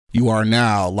You are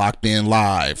now locked in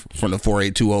live from the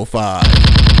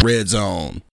 48205 Red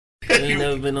Zone. You ain't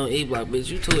never been on E-Block, bitch.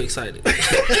 You too excited.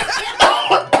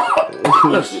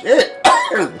 Shit.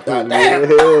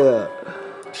 Goddamn. Yeah.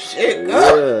 Shit,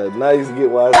 God. Yeah, now you can get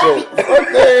why I said.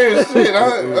 Fuck that shit.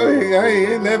 I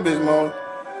ain't in that bitch, man.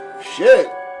 Shit.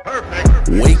 Perfect.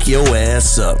 Wake your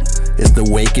ass up. It's the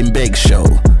Wake and Bake Show,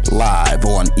 live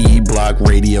on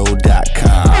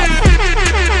eblockradio.com.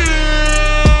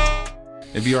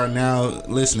 If you are now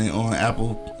listening on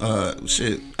Apple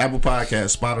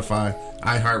Podcast, Spotify,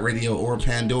 iHeartRadio, or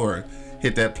Pandora,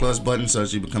 hit that plus button so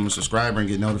that you become a subscriber and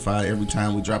get notified every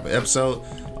time we drop an episode.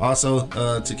 Also,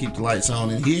 to keep the lights on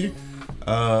in here,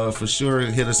 for sure,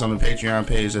 hit us on the Patreon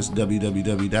page. That's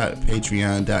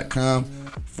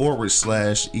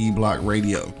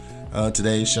www.patreon.com/eblockradio.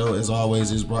 Today's show, as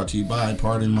always, is brought to you by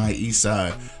Pardon My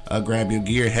Eastside. Grab your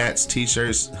gear, hats,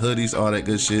 t-shirts, hoodies, all that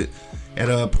good shit at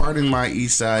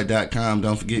pardonmyeastside.com.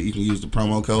 Don't forget, you can use the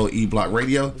promo code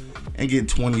eblockradio and get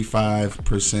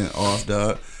 25% off,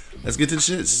 dog. Let's get to the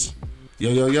shits.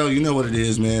 Yo, you know what it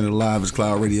is, man. The Live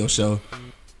Cloud Radio show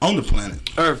on the planet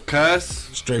Earth, cuz.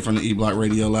 straight from the E-Block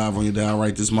Radio, live on your dial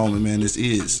right this moment, man. This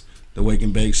is the Wake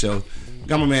and Bake Show.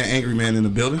 Got my man Angry Man in the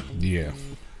building. Yeah.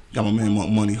 Got my man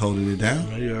Money holding it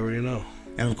down. You already know.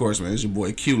 And of course, man, it's your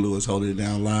boy Q Lewis holding it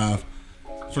down live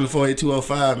from the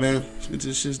 48205, man. Let's get to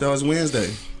the shits, though. It's Wednesday.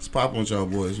 It's popping with y'all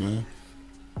boys, man.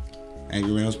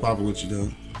 Angry Man, what's popping with you,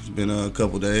 though? It's been a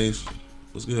couple days.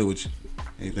 What's good with you?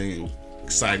 Anything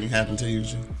exciting happened to you and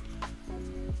shit?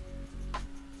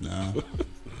 Nah.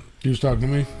 You was talking to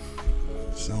me?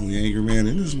 It's only Angry Man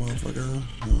in this motherfucker.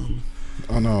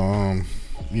 I know, I'm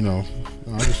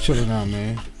just chilling out,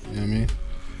 man. You know what I mean?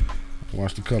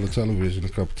 Watched the color television a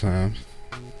couple times.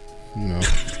 You know.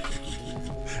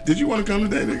 Did you want to come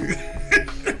today, nigga?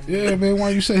 Yeah, man,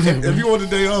 why you say that, man? If you want a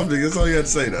day off, nigga, that's all you have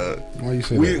to say, dog. Why you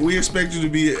say that? We expect you to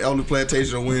be on the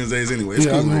plantation on Wednesdays anyway. It's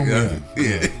Yeah, cool, I know, nigga. man.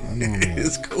 Yeah, I know, man.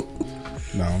 It's cool.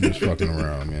 No, I'm just fucking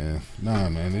around, man. Nah,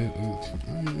 man,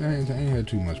 I ain't had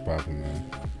too much popping, man.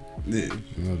 Yeah,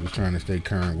 You know, just trying to stay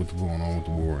current with what's going on with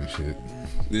the war and shit.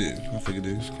 yeah, I figured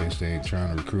it. In case they ain't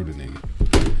trying to recruit a nigga.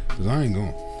 Cause I ain't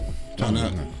going. Why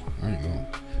not? I ain't going.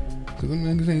 Cause them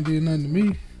niggas ain't did nothing to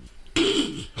me.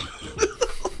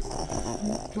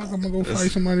 Fuck, I'm gonna go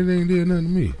fight somebody that ain't did nothing to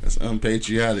me. That's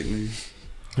unpatriotic, nigga.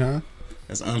 Huh?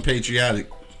 That's unpatriotic.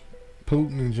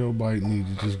 Putin and Joe Biden need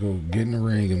to just go get in the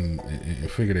ring and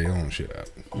figure their own shit out.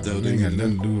 So They ain't got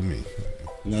nothing to do with me.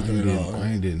 Nothing at all.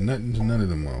 I ain't did nothing to none of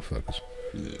them motherfuckers.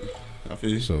 Yeah, I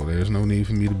feel you. So there's no need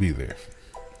for me to be there.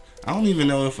 I don't even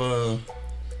know if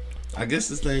I guess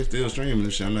this thing's still streaming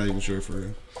and shit. I'm not even sure for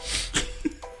real.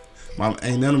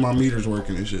 Ain't none of my meters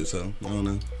working and shit, so I don't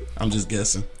know. I'm just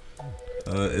guessing.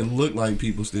 It looked like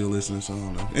people still listening, so I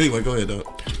don't know. Anyway, go ahead, dog.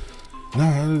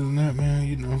 Nah, other than that, man,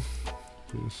 you know,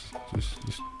 just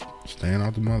staying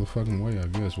out the motherfucking way, I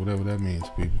guess, whatever that means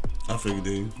to people. I figured,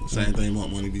 dude. Same thing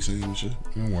Monk Money be saying and shit.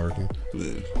 I'm working.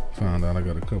 Yeah. Found out I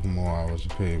got a couple more hours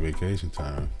of paid vacation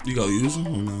time. You gonna use them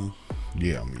or no?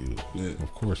 Yeah, I'm using. Yeah.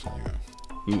 Of course I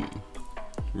am.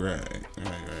 Right.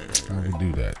 I would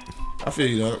do that. I feel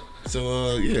you, dog.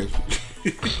 So, yeah.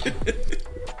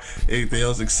 Anything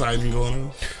else exciting going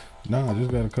on? Nah, I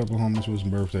just got a couple homies with some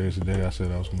birthdays today. I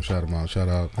said I was gonna shout them out. Shout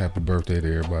out, happy birthday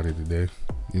to everybody today.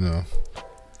 You know.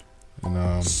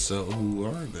 And So who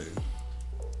are they?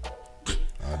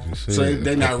 I just said So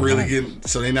they not really getting.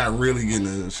 So they not really getting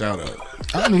a shout out.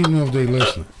 I don't even know if they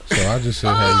listen. So I just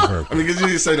said happy birthday. I mean, cause you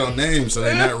didn't say no name, so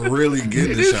they not really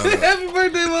getting a shout out. Happy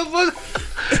birthday, motherfucker.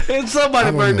 It's somebody's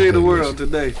I don't know birthday in if the they world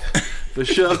today. For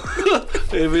sure.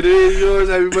 If it is yours,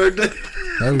 happy birthday.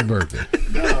 Happy birthday.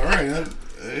 All right.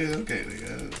 Okay.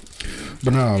 Nigga.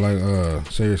 But no, like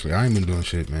seriously, I ain't been doing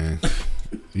shit, man.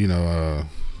 You know,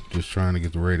 just trying to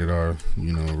get the rated R,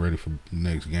 you know, ready for the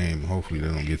next game. Hopefully they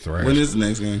don't get thrashed. When is the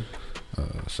next game?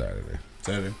 Saturday.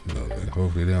 Saturday. Okay.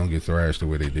 Hopefully they don't get thrashed the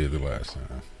way they did the last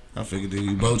time. I figured, dude.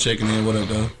 You both checking in. What up,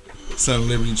 though? Son of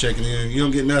Liberty checking in. You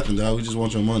don't get nothing, dog. We just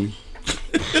want your money.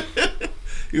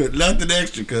 You got nothing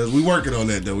extra, cuz we working on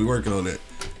that, though. We working on that.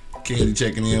 Candy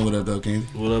checking in. What up, though, Candy?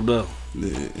 What up, though?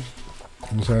 Yeah.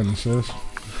 What's happening, sis?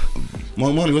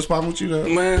 More money. What's popping with you, though?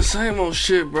 Man, same old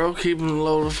shit, bro. Keeping it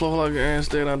low to the floor like an ant,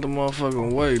 staying out the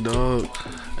motherfucking way, dog.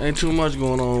 Ain't too much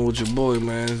going on with your boy,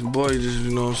 man. His boy just,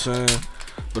 you know what I'm saying,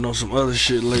 been on some other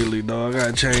shit lately, dog. I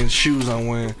gotta change shoes I'm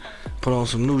wearing. Put on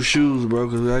some new shoes, bro,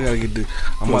 cause I gotta get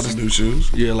I'm about to new shoes.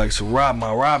 Yeah, like some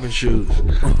robbing shoes.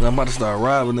 I'm about to start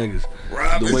robbing niggas.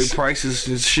 The way prices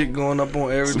and shit going up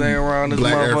on everything around this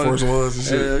Black motherfucker. Air Force Ones and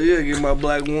shit. Hell yeah, get my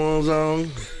black ones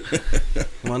on.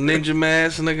 my ninja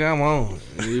mask, nigga, I'm on.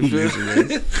 You feel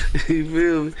me? You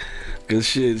feel me? Cause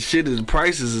shit is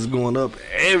prices is going up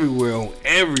everywhere on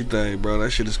everything, bro.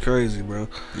 That shit is crazy, bro.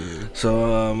 Yeah.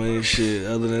 So I mean, shit.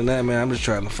 Other than that, man, I'm just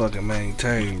trying to fucking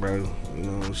maintain, bro. You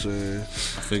know what I'm saying? I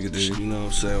figured that. You know what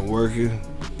I'm saying? Working. You know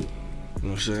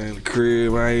what I'm saying? The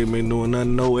crib, I ain't been doing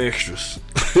nothing, no extras.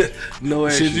 No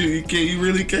extras. Shit, you can't. You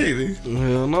really can't.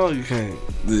 Hell no, you can't.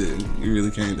 Yeah, you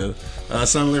really can't though.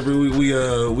 Sun Liberty,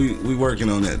 we working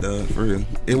on that though, for real.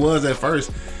 It was at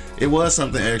first. It was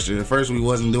something extra. At first, we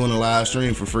wasn't doing a live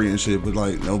stream for free and shit, but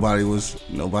like nobody was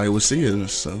seeing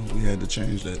us, so we had to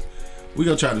change that. We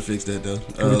gonna try to fix that though.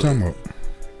 What are you talking about?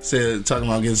 Talking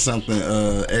about getting something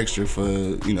extra for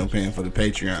paying for the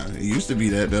Patreon. It used to be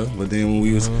that though, but then when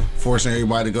we was forcing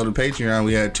everybody to go to Patreon,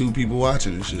 we had 2 people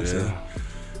watching and shit. Yeah.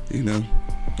 So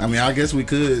I mean, I guess we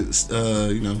could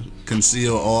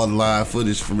conceal all the live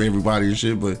footage from everybody and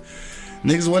shit, but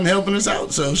niggas wasn't helping us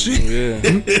out, so shit. Yeah.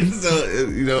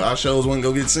 So our shows wouldn't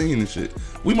go get seen and shit.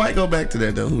 We might go back to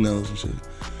that though. Who knows and shit.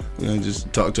 We gonna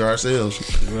just talk to ourselves.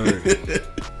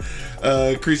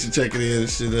 Right. Creature checking in and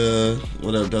shit.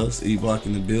 What up, though? E-Block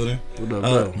in the building. What up,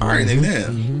 though? All right, nigga,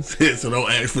 damn. So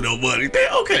don't ask for no money.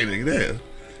 Damn, okay, nigga, damn.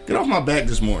 Get off my back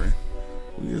this morning.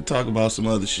 We gonna talk about some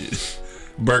other shit.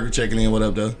 Burger checking in. What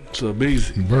up, though? What's up,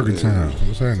 Beezy? Burger time.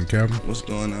 What's happening, Captain? What's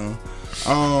going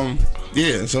on?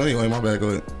 Yeah. So anyway, my bad. Go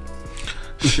ahead.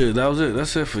 Shit, that was it.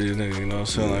 That's it for you, nigga. You know what I'm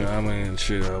saying? Like, I mean,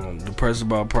 shit, I'm depressed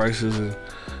about prices and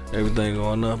everything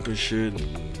going up and shit.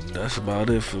 And that's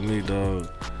about it for me, dog.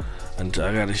 Until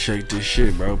I gotta shake this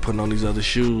shit, bro. Putting on these other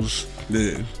shoes.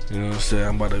 Yeah. You know what I'm saying?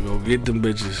 I'm about to go get them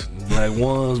bitches. Black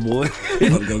ones, boy.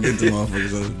 I'm gonna go get them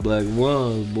motherfuckers. Black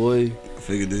ones, boy. I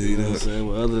figured that, You know what I'm saying?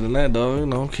 But other than that,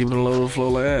 dog, keeping it low to the flow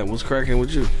like that. What's cracking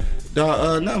with you?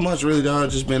 Dog, not much really,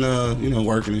 dog. Just been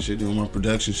working and shit, doing my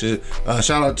production shit.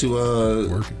 Shout out to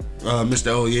Mr.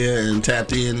 Oh Yeah and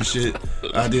Tapped In and shit.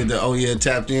 I did the Oh Yeah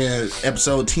Tapped In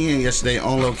episode 10 yesterday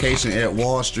on location at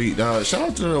Wall Street, dog. Shout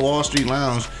out to the Wall Street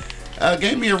Lounge.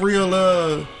 Gave me a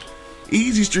real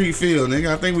easy street feel,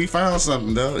 nigga. I think we found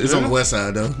something, though. It's on the west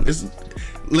side, though. It's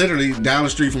literally down the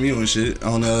street from you and shit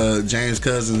on James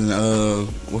Cousins and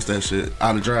what's that shit?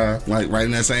 Out of Drive, like right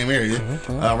in that same area,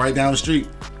 right down the street.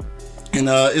 And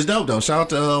it's dope though. Shout out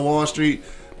to Wall Street,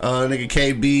 nigga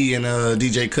KB and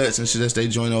DJ Cuts and shit. That's they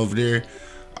joint over there.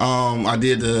 I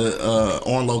did the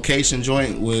on location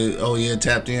joint with Oh Yeah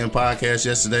Tapped In podcast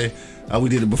yesterday. We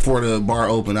did it before the bar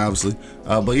opened, obviously.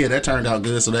 But yeah, that turned out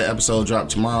good. So that episode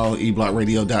dropped tomorrow,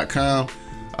 eblockradio.com.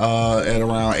 At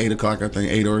around 8 o'clock, I think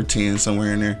 8 or 10,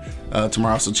 somewhere in there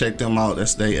tomorrow. So check them out.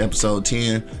 That's the episode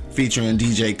 10 featuring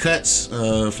DJ Cuts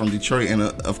from Detroit and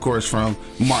of course from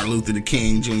Martin Luther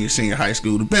King Jr. Senior High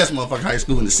School, the best motherfucking high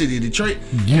school in the city of Detroit.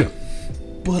 Yeah.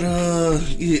 But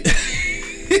yeah,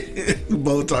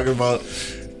 both talking about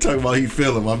he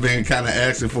feeling. My band kind of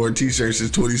asking for a t-shirt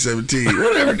since 2017.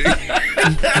 Whatever.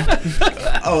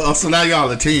 So now y'all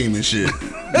a team and shit.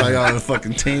 Now y'all a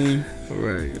fucking team.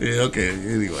 Right. Yeah, okay.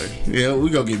 Anyway. Yeah, we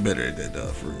gonna get better at that,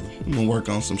 dog, for real. I'm gonna work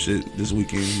on some shit this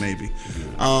weekend, maybe.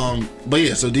 But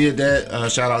yeah, so did that.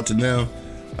 Shout out to them.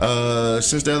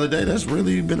 Since the other day, that's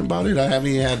really been about it. I haven't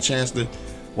even had a chance to...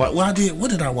 What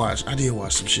did I watch? I did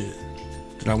watch some shit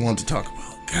that I wanted to talk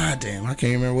about. God damn, I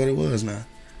can't remember what it was now.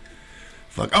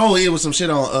 Fuck. Oh, it was some shit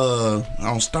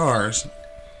on Stars.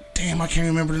 Damn, I can't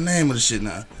remember the name of the shit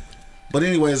now. But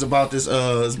anyway, it's about this.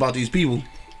 It's about these people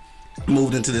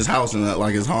moved into this house and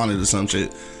like it's haunted or some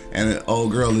shit. And the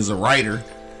old girl is a writer,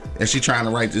 and she trying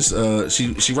to write this.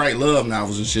 She write love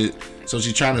novels and shit. So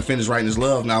she's trying to finish writing this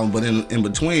love novel, but in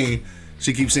between,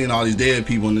 she keeps seeing all these dead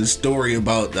people, and this story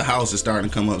about the house is starting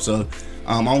to come up. So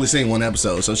I'm only seeing one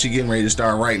episode, so she getting ready to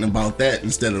start writing about that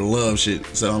instead of the love shit.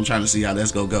 So I'm trying to see how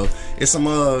that's gonna go. It's some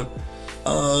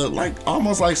like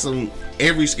almost like some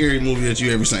every scary movie that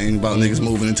you ever seen about niggas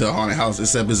moving into a haunted house,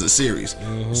 except it's a series.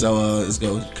 So it's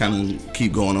gonna kind of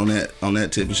keep going on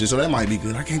that tip and shit. So that might be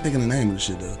good. I can't think of the name of the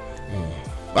shit though.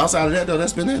 Outside of that though,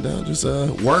 that's been it though. Just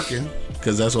working,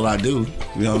 because that's what I do.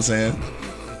 You know what I'm saying?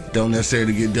 Don't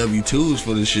necessarily get W-2s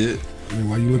for this shit. I mean,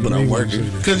 why you looking but at me I'm when you working say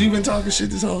that? because you've been talking shit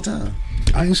this whole time.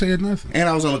 I ain't saying nothing. And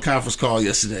I was on a conference call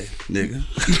yesterday, nigga.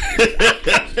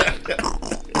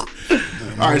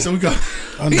 All right, so we go.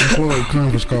 Unemployed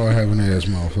conference call having ass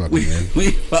motherfucker, man.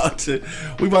 We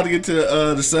about to get to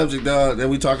the subject, dog, that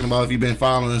we talking about. If you've been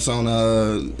following us on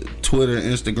Twitter,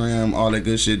 Instagram, all that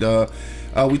good shit, dog.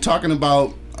 We talking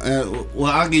about. Well,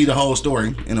 I'll give you the whole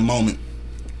story in a moment.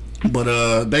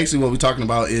 But basically, what we're talking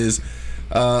about is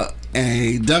a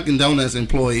Dunkin' Donuts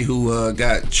employee who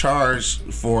got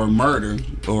charged for murder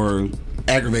or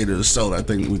aggravated assault, I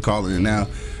think we call it now,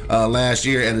 last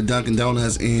year at a Dunkin'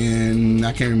 Donuts in,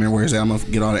 I can't remember where it's at. I'm gonna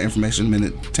get all the information in a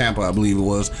minute. Tampa, I believe it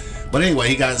was. But anyway,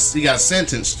 he got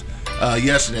sentenced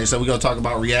yesterday. So we're gonna talk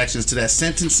about reactions to that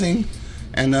sentencing,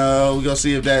 and we're gonna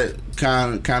see if that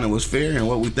kind of was fair and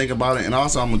what we think about it. And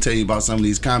also, I'm gonna tell you about some of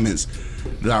these comments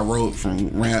that I wrote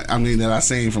that I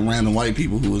seen from random white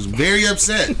people who was very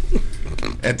upset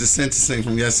at the sentencing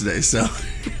from yesterday. So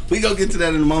we gonna get to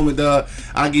that in a moment, dog.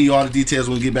 I'll give you all the details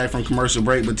when we get back from commercial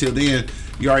break. But till then,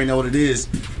 you already know what it is.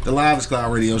 The Livest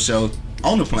Cloud Radio Show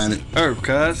on the planet Earth,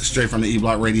 cuz. straight from the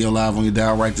E-Block Radio, live on your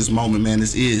dial right this moment, man.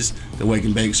 This is the Wake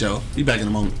and Bake Show. Be back in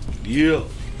a moment. Yeah.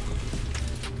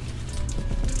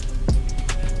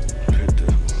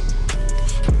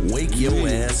 Wake your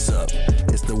ass up.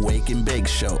 It's the Wake and Bake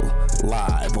Show,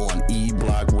 live on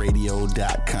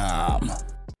eblockradio.com.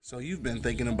 So you've been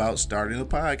thinking about starting a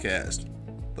podcast,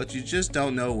 but you just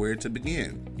don't know where to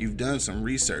begin. You've done some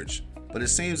research, but it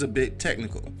seems a bit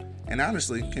technical, and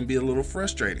honestly can be a little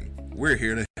frustrating. We're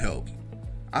here to help.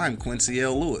 I'm Quincy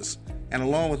L. Lewis, and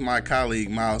along with my colleague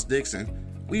Miles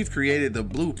Dixon, we've created the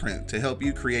blueprint to help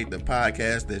you create the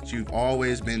podcast that you've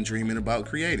always been dreaming about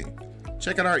creating.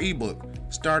 Check out our ebook,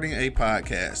 Starting a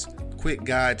Podcast, quick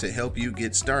guide to help you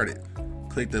get started.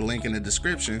 Click the link in the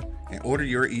description and order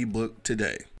your ebook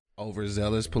today.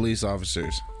 Overzealous police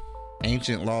officers.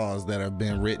 Ancient laws that have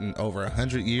been written over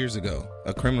 100 years ago,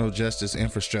 a criminal justice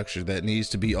infrastructure that needs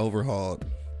to be overhauled,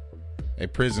 a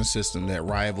prison system that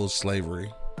rivals slavery.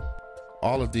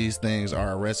 All of these things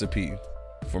are a recipe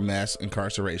for mass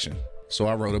incarceration. So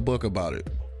I wrote a book about it.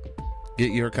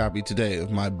 Get your copy today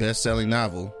of my best-selling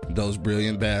novel, Those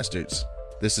Brilliant Bastards.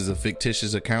 This is a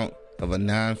fictitious account of a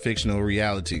non-fictional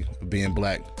reality of being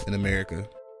black in America.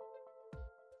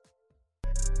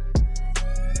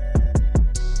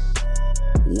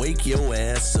 Wake your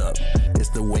ass up. It's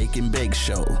the Wake and Bake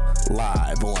Show,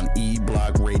 live on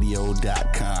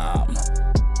eblockradio.com.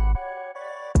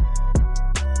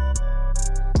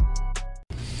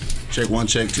 Check one,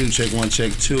 check two, check one,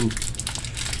 check two.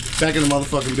 Back in the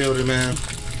motherfucking building, man.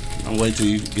 I'll wait till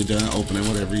you get done opening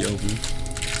whatever you open.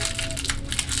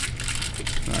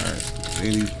 Alright.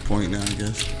 Any point now, I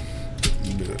guess.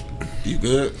 You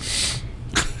good?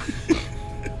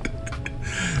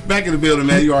 Back in the building,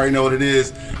 man. You already know what it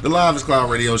is. The Livest Cloud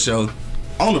Radio Show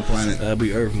on the planet. That'd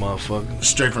be Earth, motherfucker.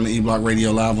 Straight from the E-Block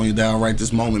Radio, live on your dial right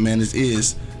this moment, man. This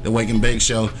is the Wake and Bake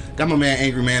Show. Got my man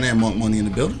Angry Man and Monk Money in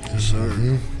the building. Yes, sir.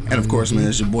 And of course, man,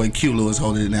 it's your boy Q Lewis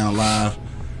holding it down live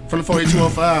from the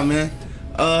 48205, man.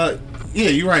 Yeah,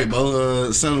 you're right,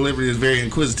 Bo. Son of Liberty is very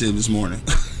inquisitive this morning.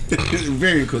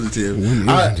 Very inquisitive.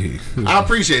 I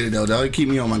appreciate it, though, dog. Keep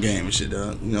me on my game and shit,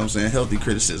 dog. You know what I'm saying? Healthy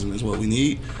criticism is what we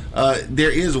need.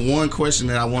 There is one question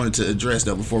that I wanted to address,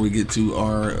 though, before we get to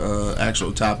our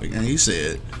actual topic. And he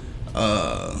said,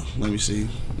 let me see.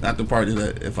 Not the part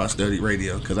that if I studied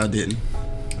radio, because I didn't.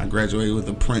 I graduated with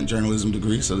a print journalism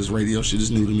degree, so this radio shit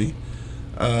is new to me.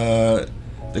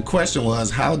 The question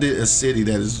was, how did a city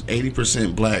that is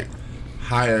 80% black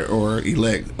hire or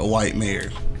elect a white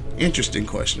mayor? Interesting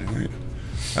question, right?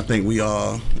 I think we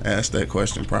all asked that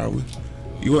question probably.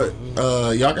 Y'all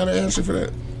got an answer for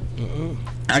that?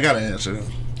 I got an answer though.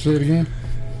 Say it again.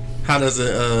 How does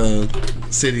a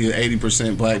city of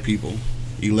 80% black people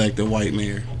elect a white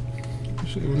mayor?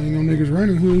 Shit, when ain't no niggas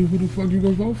running, who the fuck you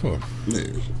gonna vote for?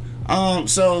 Yeah.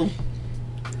 So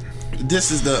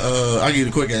this is I'll give you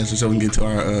the quick answer so we can get to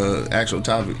our actual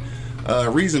topic.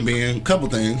 Reason being, a couple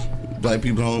things. Black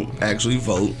people don't actually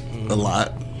vote a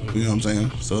lot. You know what I'm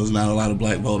saying? So there's not a lot of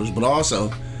black voters. But also,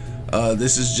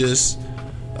 this is just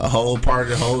a whole part of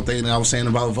the whole thing that I was saying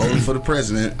about voting for the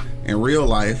president. In real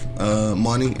life,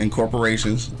 money and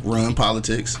corporations run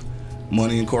politics.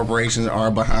 Money and corporations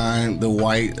are behind the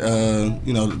white,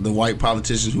 the white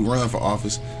politicians who run for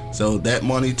office. So that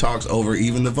money talks over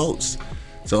even the votes.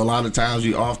 So a lot of times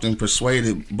you're often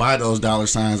persuaded by those dollar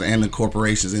signs and the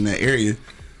corporations in that area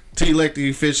to elect the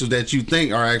officials that you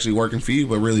think are actually working for you,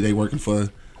 but really they working for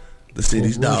the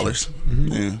city's dollars.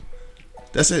 Yeah,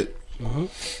 that's it.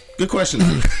 Good question.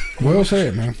 Well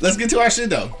said, man. Let's get to our shit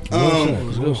though.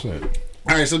 Well said.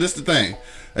 All right, so this is the thing.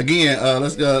 Again,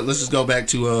 let's just go back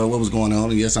to what was going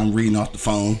on. And yes, I'm reading off the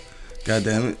phone. God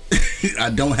damn it. I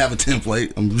don't have a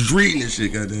template. I'm just reading this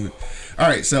shit. God damn it. All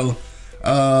right, so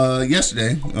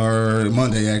yesterday or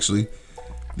Monday actually,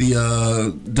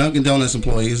 the Dunkin' Donuts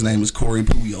employee, his name is Corey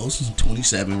Puyos,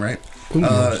 27, right?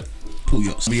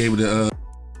 Puyos. Be able to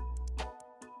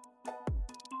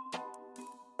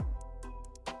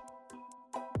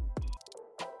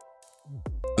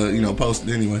post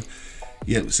it anyway.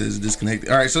 Yep, it says disconnected.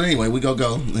 All right, so anyway, we go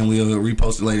and we'll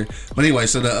repost it later. But anyway,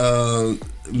 so the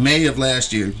May of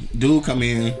last year, dude come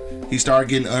in, he started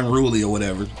getting unruly or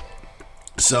whatever.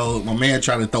 So my man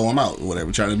tried to throw him out or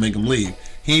whatever, tried to make him leave.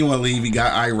 He didn't want to leave. He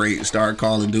got irate, started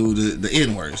calling dude the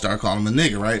N-word, started calling him a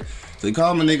nigga, right? So he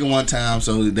called him a nigga one time,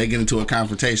 so they get into a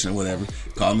confrontation or whatever.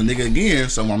 Called him a nigga again,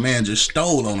 so my man just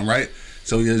stole on him, right?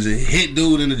 So he just hit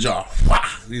dude in the jaw,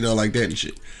 you know, like that and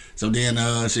shit. So then,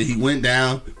 so he went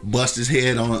down, bust his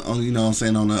head on you know what I'm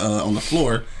saying, on the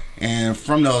floor, and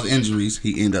from those injuries,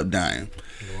 he ended up dying.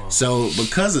 Wow. So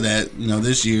because of that, you know,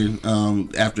 this year,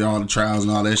 after all the trials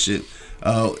and all that shit,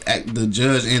 the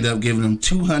judge ended up giving him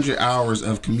 200 hours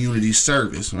of community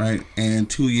service, right, and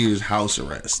 2 years house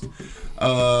arrest.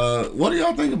 What do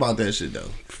y'all think about that shit, though?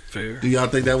 Fair. Do y'all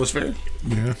think that was fair?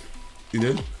 Yeah. You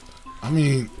do? I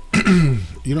mean,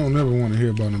 you don't never want to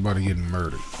hear about nobody getting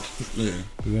murdered. Yeah.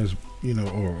 That's, you know,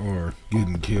 or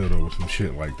getting killed over some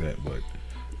shit like that. But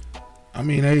I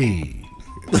mean, hey,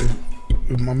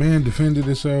 if my man defended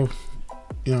himself,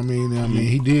 you know what I mean? I mean,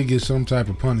 he did get some type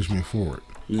of punishment for it.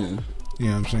 Yeah. You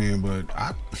know what I'm saying? But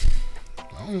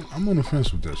I'm on the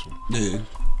fence with this one. Yeah.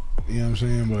 You know what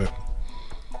I'm saying? But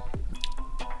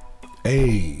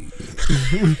hey,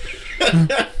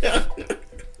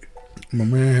 my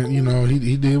man, you know,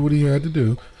 he did what he had to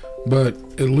do, but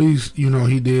at least, you know,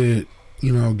 he did,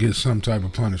 you know, get some type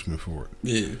of punishment for it.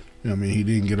 Yeah. You know what I mean? He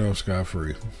didn't get off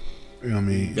scot-free. You know what I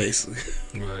mean?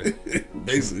 Basically. Right.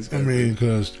 Basically. I mean,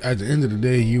 because at the end of the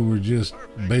day, you were just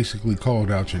basically called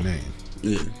out your name.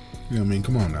 Yeah. You know what I mean?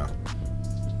 Come on now.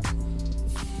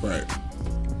 Right.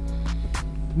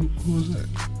 Who was that?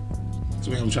 That's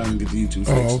me. I'm trying to get the YouTube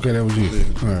fixed. Oh, okay, that was you. Yeah.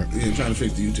 All right. Yeah, I'm trying to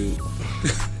fix the YouTube.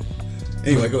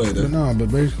 Anyway, go ahead, though. But no,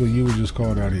 but basically, you were just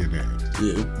called out of your name.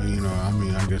 Yeah. And, you know, I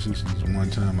mean, I guess this is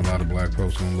one time a lot of black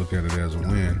folks gonna look at it as a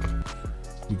win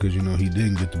because, you know, he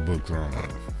didn't get the book thrown on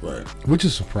him. Right. Which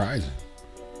is surprising.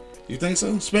 You think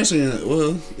so? Especially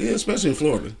especially in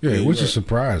Florida. Yeah, which right. is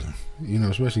surprising. You know,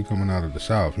 especially coming out of the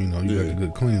South. You know, you Yeah. got the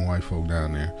good, clean white folk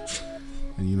down there.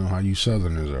 And you know how you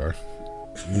Southerners are.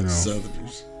 You know,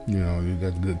 Southerners. you know, you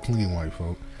got the good, clean white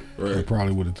folk. They Right.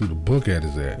 probably would have threw the book at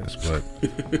his ass. But,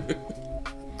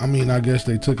 I mean, I guess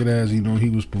they took it as, you know, he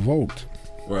was provoked.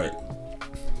 Right.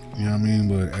 You know what I mean?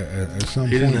 But at some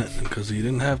He point... didn't, because he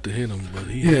didn't have to hit him, but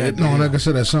he Yeah, had to no, hit like him. I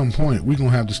said, at some point, we're going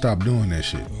to have to stop doing that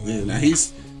shit. Yeah. Now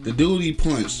the dude he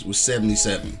punched was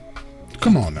 77.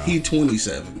 Come on now. He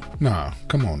 27. Nah,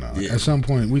 come on now. Yeah. At some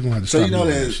point, we're going to have to So stop you know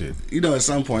doing that that shit. you know at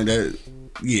some point that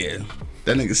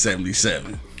that nigga's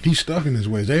 77. He's stuck in his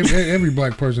ways. Every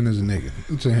black person is a nigga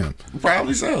to him.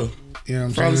 Probably so. You know what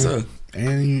I'm Probably saying? so.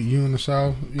 And you in the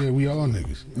South, yeah, we all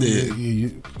niggas. Yeah.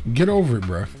 You get over it,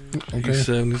 bro. Okay. He's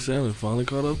 77, finally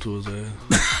caught up to his ass.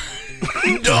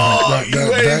 Dog,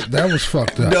 That was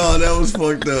fucked up. no, that was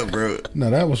fucked up, bro. No,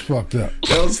 that was fucked up.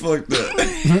 That was fucked up.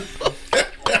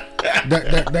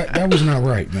 That was not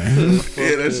right, man.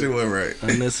 Yeah, that shit wasn't right.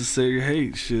 Unnecessary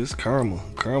hate. Shit, it's karma.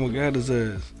 Karma got his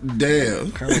ass.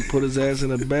 Damn. Karma put his ass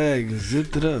in a bag and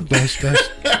zipped it up. That's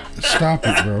stop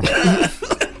it, bro.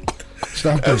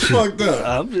 Stop that That's shit. fucked up.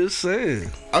 I'm just saying.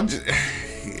 I'm just.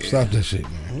 Stop that shit,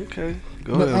 man. Okay,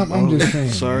 go But ahead. I'm just saying,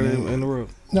 Sorry man. to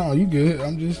interrupt. No, you good.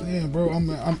 I'm just saying, bro. I'm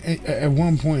at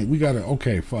one point we gotta.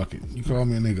 Okay, fuck it. You call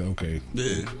me a nigga. Okay.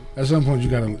 Yeah. At some point you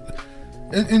gotta.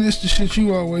 And it's the shit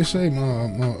you always say,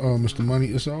 Mr. Money.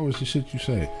 It's always the shit you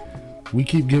say. We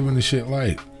keep giving the shit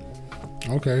light.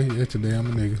 Okay, yeah, today I'm a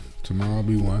nigga. Tomorrow I'll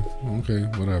be one. Okay,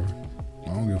 whatever.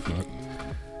 I don't give a fuck.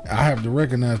 I have to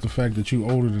recognize the fact that you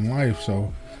older than life,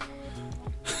 so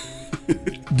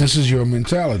this is your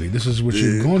mentality. This is what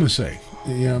you're going to say.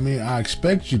 You know what I mean? I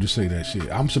expect you to say that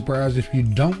shit. I'm surprised if you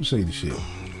don't say the shit.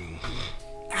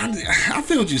 I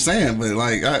feel what you're saying, but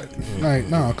like,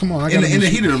 No, come on. in the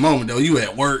heat of the moment, though, you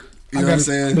at work. You know what I'm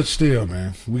saying? But still,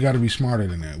 man, we got to be smarter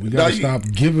than that. We got to stop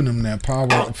giving them that power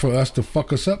for us to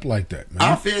fuck us up like that, man.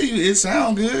 I feel you. It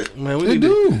sound good. Man, we They need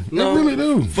do. to- No, They really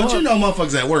do. But you know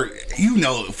motherfuckers at work, you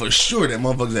know for sure that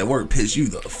motherfuckers at work piss you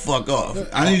the fuck off.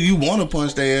 I know you want to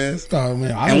punch their ass. Oh,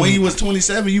 man, And when you was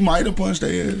 27, you might have punched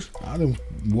their ass. I done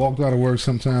walked out of work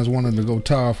sometimes wanting to go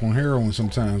tie off on heroin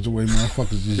sometimes, the way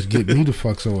motherfuckers just get me the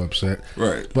fuck so upset.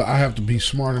 Right. But I have to be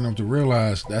smart enough to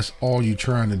realize that's all you're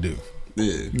trying to do.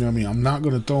 Yeah. You know what I mean? I'm not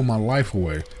going to throw my life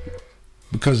away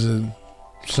because of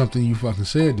something you fucking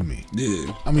said to me.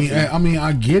 Yeah. I mean,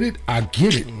 I get it,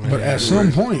 but at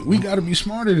some point, we got to be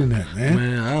smarter than that, man.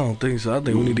 Man, I don't think so. I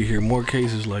think we need to hear more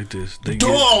cases like this. They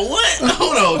Dog, what?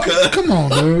 Hold on, cuz. Come on,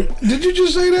 dude. Did you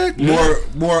just say that?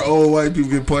 More old white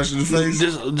people get punched in the face.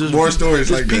 Just more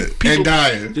stories like that. And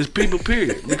dying. Just people,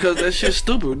 period. Because that shit's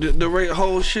stupid. The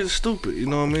whole shit's stupid. You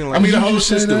know what I mean? Like, I mean, the Did whole you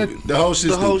shit's say that? stupid. The whole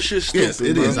shit's stupid. Yes,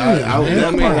 it bro. is.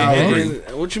 Yeah, agree.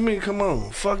 What you mean? Come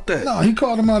on, fuck that. No, he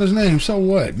called him out his name. So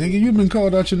what, nigga? You've been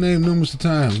called out your name numerous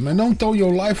times, man. Don't throw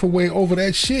your life away over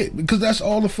that shit because that's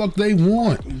all the fuck they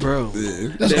want. Bro,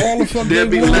 That's all the fuck they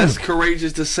they'd be want. less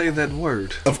courageous to say that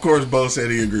word. Of course, Bo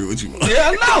said he agreed with you.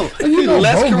 Yeah, I know. You know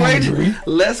less Bo agree.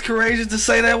 courageous to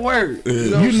say that word. You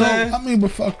know what I'm saying? I mean,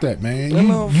 but fuck that, man. I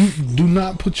know. You do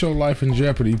not put your life in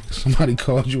jeopardy because somebody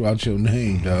called you out your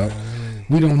name, dog.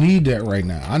 We don't need that right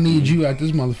now. I need you at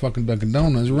this motherfucking Dunkin'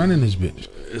 Donuts running this bitch.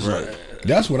 Right.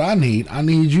 That's what I need. I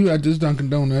need you at this Dunkin'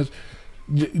 Donuts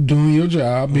doing your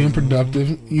job, being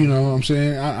productive. You know what I'm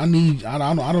saying? I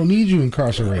don't need you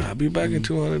incarcerated. I'll be back in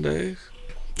 200 days.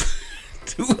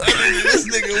 200. This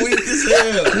nigga weak as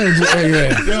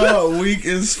hell. Y'all weak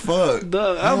as fuck.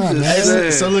 Dog, I'm Nah, just man.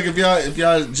 saying. So look, if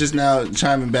y'all just now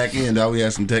chiming back in, dog, we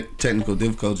had some technical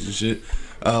difficulties and shit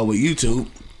with YouTube.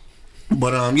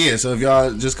 But yeah, so if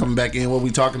y'all just coming back in, what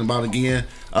we talking about again?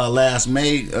 Last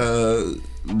May, the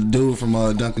dude from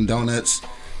Dunkin' Donuts,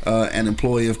 an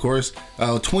employee, of course,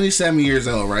 27 years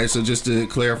old, right? So just to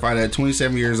clarify that,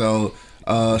 27 years old,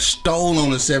 stole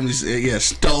on a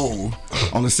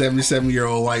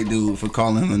 77-year-old white dude for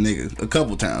calling him a nigga a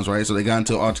couple times, right? So they got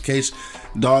into an altercation.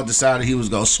 Dog decided he was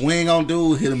gonna swing on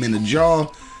dude, hit him in the jaw.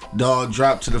 Dog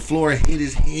dropped to the floor, hit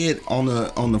his head on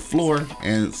the floor,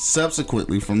 and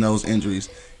subsequently from those injuries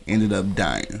ended up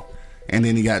dying. And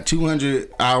then he got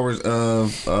 200 hours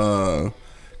of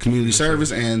community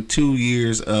service and 2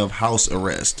 years of house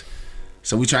arrest.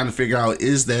 So we trying to figure out,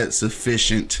 is that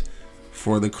sufficient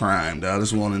for the crime, dog?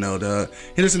 Just want to know, dog.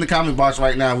 Hit us in the comment box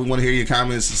right now. We want to hear your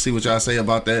comments and see what y'all say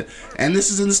about that. And this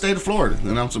is in the state of Florida,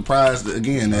 and I'm surprised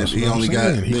again that he only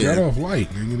got off light.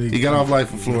 Nigga. He got off light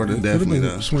for Florida, definitely.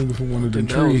 Been swinging from one of them I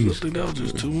trees. think that was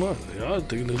just too much. Y'all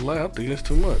thinking it's light. I think it's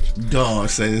too much. Dog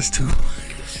say it's too.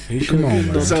 Come on,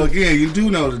 man. So again, you do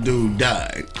know the dude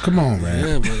died. Come on, man.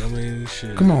 Yeah, but I mean,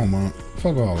 shit. Come on, man.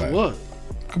 Fuck all that. What?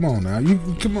 Come on now.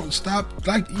 Come on. Stop.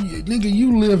 Like, nigga,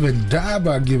 you live and die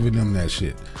by giving them that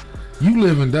shit. You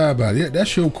live and die by it.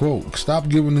 That's your quote. Stop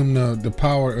giving them the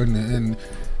power and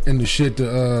the shit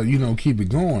to keep it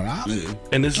going.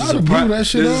 And this is I'd a have blew that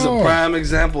shit off. prime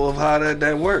example of how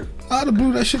that worked. I'd have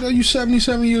blew that shit off. You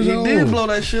 77 years He old. did blow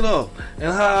that shit off.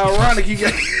 And how ironic he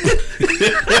got.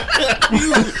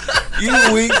 You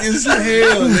weak as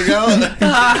hell, nigga.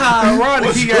 How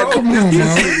ironic he got. Come on,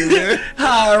 man.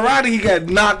 How ironic he got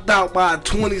knocked out by a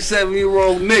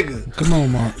 27-year-old nigga. Come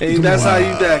on, man. And that's how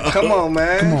you die. Come on,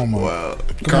 man. Come on, man. Wow.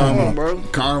 Come on, bro.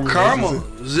 Karma.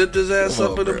 Zipped his ass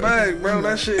up in the bag, bro.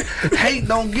 That shit. Hate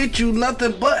don't get you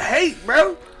nothing but hate,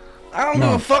 bro. I don't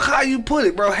give a fuck how you put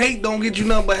it, bro. Hate don't get you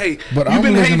nothing but hate. But You've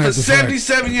been hating looking for at the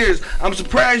 77 years. I'm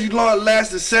surprised you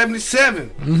lasted 77.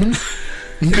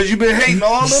 Because you've been hating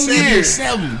all them years.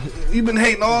 You've been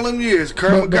hating all them years.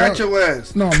 Kermit got your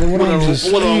ass. No, but what I'm just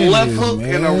saying with a left is, hook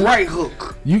man, and a right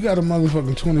hook. You got a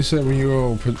motherfucking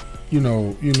 27-year-old,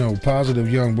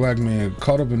 positive young black man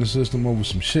caught up in the system over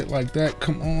some shit like that.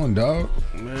 Come on, dog.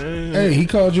 Man. Hey, he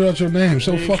called you out your name.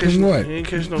 So fucking what? He ain't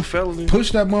catch no felony.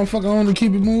 Push that motherfucker on and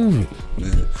keep it moving.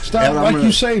 Stop, And like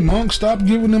you say, Monk. Stop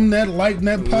giving them that light and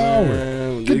that power.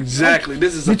 Man, exactly.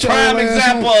 This is a Get your prime ass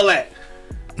example on. of that.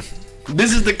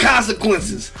 This is the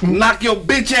consequences. Knock your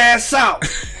bitch ass out.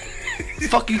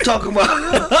 Fuck you talking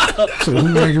about? So who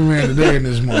making man today in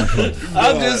this motherfucker?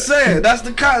 I'm just saying, that's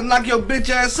the kind. Knock your bitch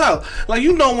ass out. Like,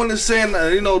 you know when it's saying,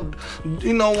 when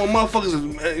motherfuckers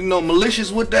is,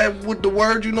 malicious with the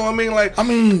word. You know what I mean? Like,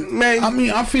 man.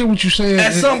 I feel what you're saying.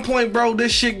 At some point, bro,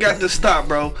 this shit got to stop,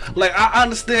 bro. Like, I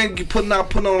understand you putting on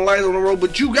lights on the road,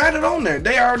 but you got it on there.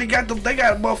 They already got they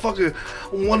got a motherfucker,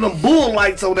 one of them bull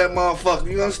lights on that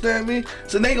motherfucker. You understand me?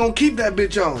 So they gonna keep that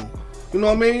bitch on. You know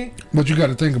what I mean? But you got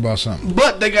to think about something.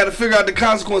 But they got to figure out the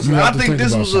consequences. You have I to think think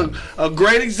this about was something. a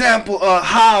great example of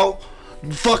how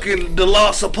fucking the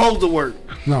law's supposed to work.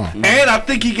 No. And I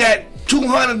think he got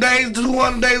 200 days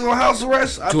on house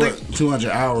arrest. I think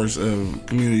 200 hours of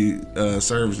community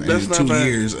service That's and not 2 bad.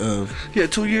 years of. yeah,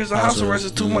 2 years of house arrest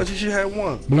is too much. He should have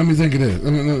one. But let me think of this.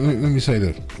 Let me say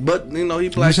this. But he Let me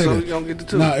black, say so this. he gonna get the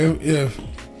two.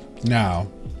 Now,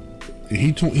 if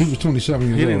he was 27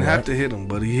 years old. He didn't have right? to hit him,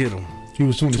 but he hit him. He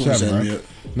was 27, right? Yeah.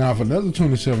 Now, if another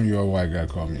 27-year-old white guy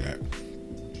called me that,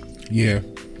 yeah,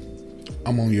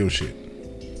 I'm on your shit.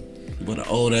 But an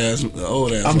old ass.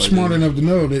 I'm smart enough to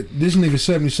know that this nigga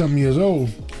 70-something years old.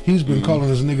 He's been calling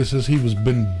this nigga since he was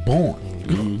been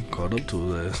born. Caught up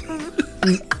to his ass.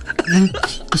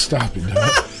 Stop it,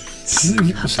 dog.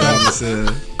 Stop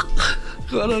it.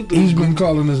 Caught up to He's been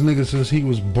calling this nigga since he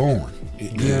was born. You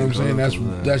know what I'm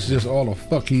saying? That's just all the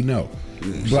fuck he know.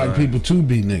 Black people too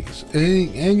be niggas.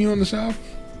 And you in the South?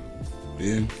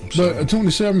 Yeah. But a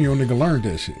 27-year-old nigga learned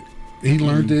that shit. He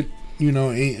learned it, you know,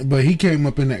 but he came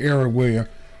up in the era where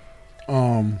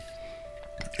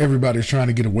everybody's trying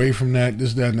to get away from that,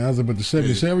 this, that, and the other. But the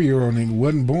 77-year-old nigga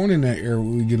wasn't born in that era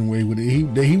where we getting away with it.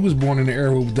 He was born in the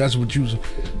era where that's what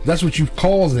you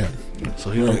call them. So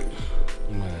he don't.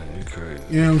 Man, you crazy.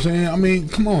 You know what I'm saying? I mean,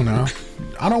 come on now.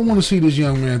 I don't want to see this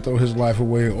young man throw his life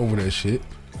away over that shit.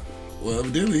 Well,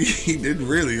 evidently he didn't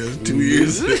really. 2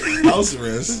 years house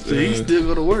arrest. So he still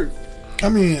go to work. I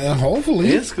mean,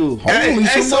 hopefully. In school. Hopefully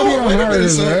somebody will hire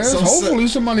his ass. Hopefully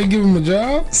somebody give him a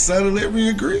job. Son of Liberty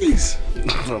agrees.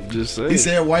 I'm just saying. He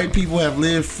said white people have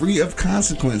lived free of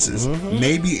consequences.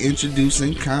 Maybe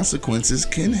introducing consequences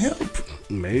can help.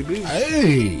 Maybe.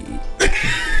 Hey.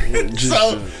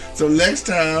 So next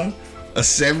time a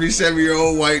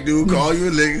 77-year-old white dude call you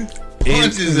a nigga,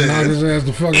 punch his Knock ass. his ass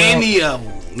the fuck out. Any of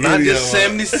them. Not Any just of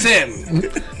 'em. 77,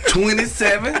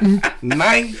 27,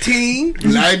 19,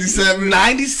 97.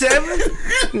 97.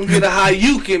 Get a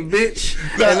Hayukin, bitch.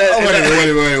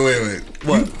 Wait.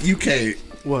 What? You can't.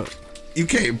 What? You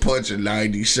can't punch a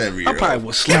 97-year-old. I probably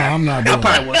would slap. I'm not I doing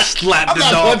probably would slap the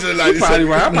not dog. punching a You probably 97.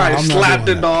 right. I probably I'm not slap doing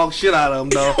the that. dog shit out of him,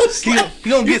 though. He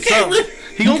gonna get something.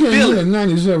 He You gonna can't feel hit a it.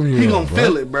 97-year-old. He gonna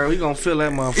feel it, bro. He gonna feel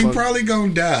that He motherfucker. probably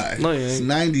gonna die. No, he It's ain't.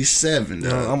 97, though.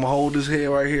 I'm gonna hold his head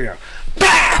right here.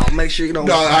 Pow! Make sure you don't.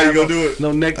 No, how you gonna do it?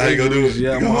 No neck How you gonna do injuries. it? Yeah,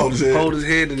 You I'm gonna gonna hold his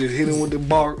head and just hit him with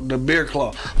the bear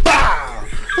claw. Pow!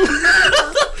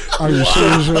 Are you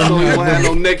serious So he right won't have now?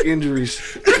 no neck injuries.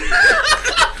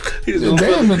 He's gonna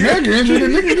Damn, the neck injury, the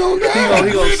nigga gonna die.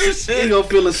 he gonna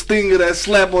feel a sting of that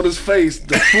slap on his face,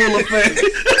 the full effect.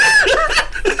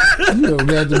 You have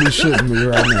got to be shitting me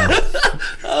right now.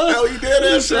 Hell, you dead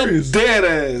ass serious. Dead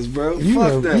ass, bro. You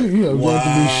Fuck have, that. you have got to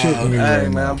be shitting me Hey right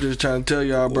man, now. I'm just trying to tell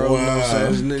y'all, bro. You know what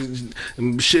I'm saying? This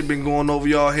niggas- shit been going over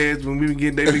y'all heads when they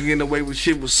been getting away with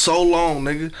shit for so long,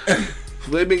 nigga.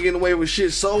 They been getting away with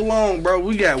shit so long, bro.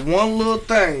 We got one little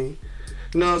thing,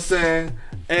 you know what I'm saying?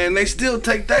 And they still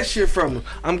take that shit from him.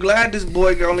 I'm glad this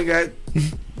boy only got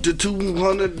the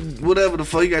 200, whatever the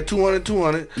fuck. He got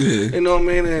 200. Yeah. You know what I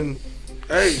mean? And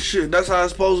hey, shit, that's how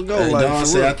it's supposed to go. Hey, like, Don for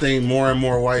say, real. I think more and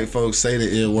more white folks say the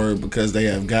ill word because they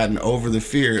have gotten over the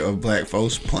fear of black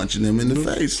folks punching them in the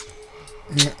face.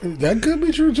 That could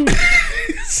be true too.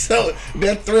 So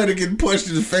that threat of getting punched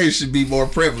in the face should be more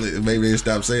prevalent. Maybe they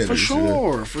stop saying For this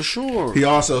shit. sure. He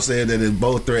also said that if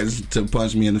both threatens to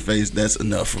punch me in the face, that's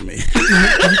enough for me.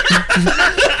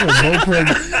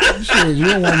 Both shit, you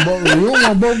don't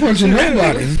want both punching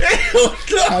nobody.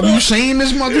 Have you seen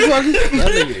this motherfucker?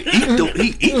 That nigga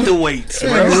he eat the weights,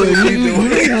 Yeah, bro. you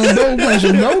don't want both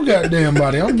punching no goddamn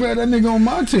body. I'm glad that nigga on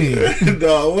my team.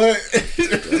 No, what?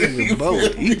 Nigga,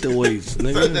 both eat the weights, that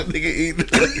nigga. nigga eat the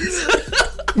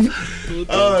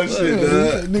Oh shit,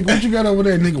 Yeah, dog. nigga, what you got over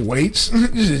there, nigga? Weights? You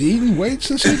just eating weights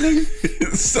and shit, nigga?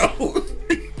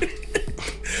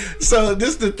 So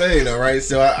this the thing, though, right?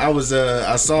 So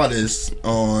I saw this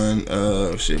on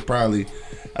probably.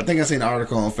 I think I seen an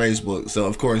article on Facebook. So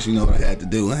of course, you know what I had to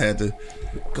do. I had to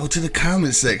go to the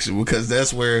comment section because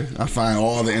that's where I find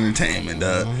all the entertainment,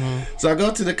 dog. So I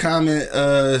go to the comment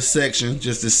section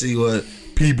just to see what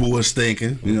people was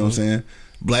thinking. You know what I'm saying?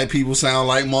 Black people sound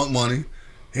like Monk Money.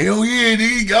 Hell yeah,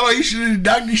 nigga. God, you should have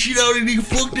knocked the shit out of that nigga.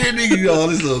 Fuck that nigga. You know, all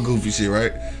this little goofy shit,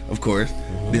 right? Of course.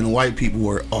 Then the white people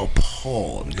were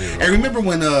appalled. And remember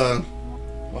when, I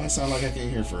sound like I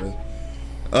can't hear for it.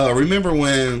 Remember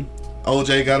when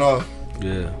OJ got off?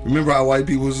 Yeah. Remember how white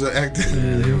people was acting?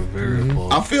 Yeah, they were very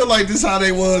appalled. I feel like this how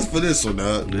they was for this one,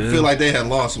 dog. Yeah. I feel like they had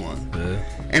lost one. Yeah.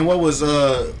 And what was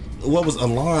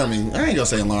alarming, I ain't gonna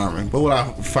say alarming, but what I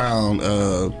found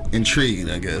intriguing,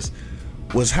 I guess,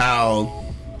 was how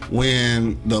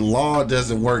when the law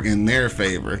doesn't work in their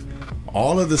favor,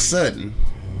 all of a sudden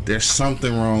there's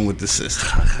something wrong with the system.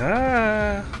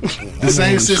 The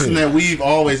same system that we've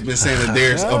always been saying that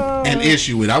there's an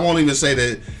issue with. I won't even say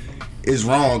that it's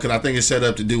wrong because I think it's set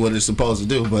up to do what it's supposed to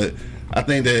do, but I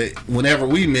think that whenever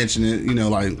we mention it,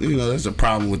 there's a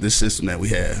problem with this system that we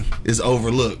have. It's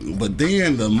overlooked. But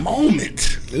then the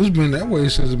moment, It's been that way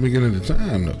since the beginning of the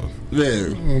time, though. yeah,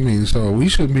 I mean, so we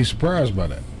shouldn't be surprised by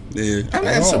that. yeah. I'm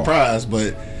not surprised,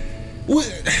 but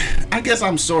I guess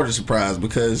I'm sort of surprised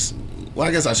because, well,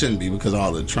 I guess I shouldn't be because of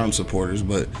all the Trump supporters,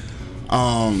 but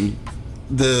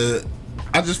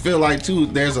I just feel like too.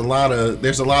 There's a lot of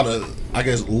I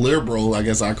guess liberal, I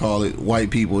guess I call it, white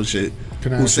people and shit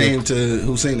who seem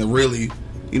to really,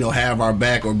 have our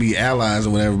back or be allies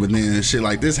or whatever. But then shit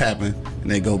like this happen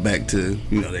and they go back to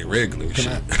they regular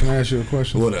shit. Can I ask you a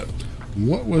question? What up?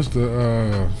 What was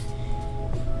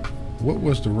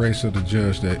the race of the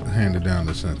judge that handed down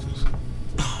the sentence?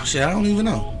 Oh, shit, I don't even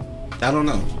know. I don't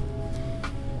know.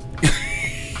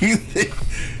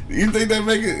 You think that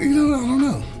make it? I don't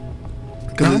know.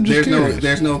 Because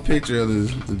there's no picture of the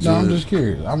judge. No, I'm just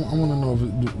curious. I want to know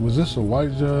if was this a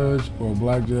white judge or a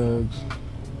black judge?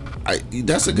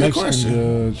 That's a good Mexican question.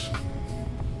 Judge,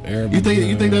 Arab You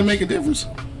think judge. that make a difference?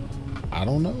 I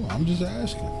don't know. I'm just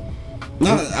asking.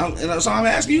 No, so I'm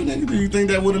asking you, nigga. Do you think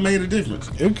that would have made a difference?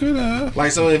 It could have.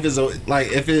 Like, so if it's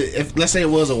if let's say it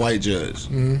was a white judge,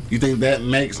 you think that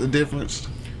makes a difference?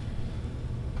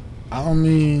 I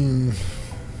mean,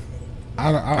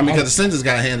 because the sentence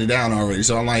got handed down already.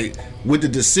 So I'm like, with the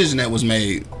decision that was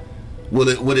made, would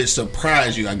it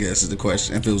surprise you? I guess is the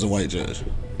question. If it was a white judge,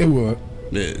 it would.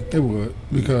 Yeah, it would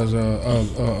because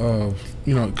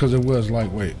because it was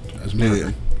lightweight. That's murder.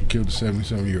 Yeah. He killed a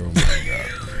 77-year-old man.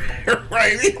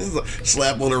 Right. It's a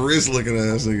slap on the wrist looking at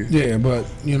us. Yeah, but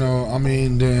I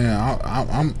mean, then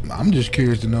I'm just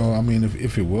curious to know. I mean,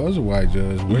 if it was a white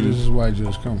judge, where does this white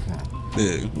judge come from?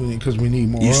 Yeah, because we need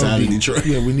more. East of side of these, Detroit.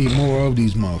 Yeah, we need more of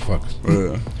these motherfuckers.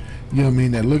 Yeah. You know what I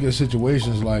mean? That look at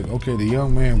situations like, okay, the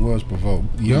young man was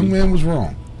provoked. The young man was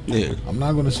wrong. Yeah. I'm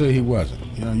not going to say he wasn't.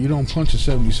 You don't punch a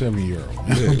 77-year-old.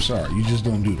 Yeah. I'm sorry, you just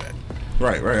don't do that.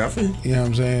 Right. I feel. You know what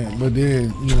I'm saying? But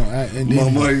then, and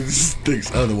then my money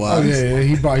thinks otherwise. Oh yeah,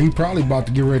 he probably about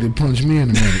to get ready to punch me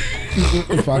in a minute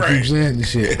if I keep saying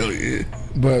this shit. Hell yeah.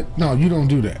 But no, you don't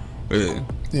do that. Yeah.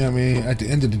 You know what I mean? At the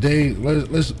end of the day,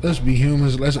 let's be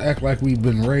humans. Let's act like we've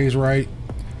been raised right.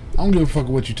 I don't give a fuck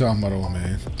what you talking about, old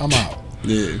man. I'm out.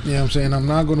 Yeah. You know what I'm saying? I'm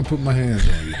not going to put my hands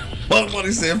on you.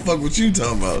 Somebody said, fuck what you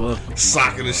talking about.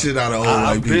 Socking the shit out of old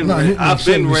white people. I've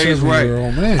been raised right.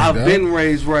 I've dog. been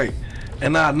raised right.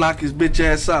 And I'd knock his bitch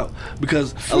ass out.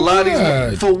 Because a lot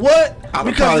of these... For what?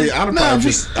 I'd probably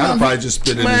just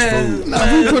spit in his food. Now,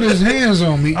 if he put his hands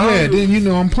on me, then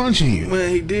I'm punching you. Man,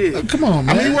 he did. Come on,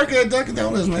 man. I mean, working at Dunkin'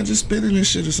 Donuts, man. Just spit in this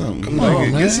shit or something. Come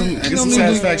on, man. Get some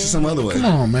satisfaction some other way. Come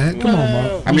on, man. Come on,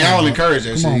 man. I mean, I don't encourage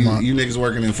that shit. You niggas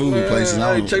working in food places.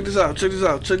 Hey, check this out. I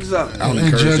don't And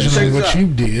encourage judging that. on what you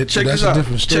did, that's a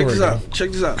different story.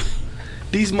 Check this out.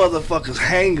 These motherfuckers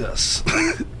hang us.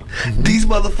 These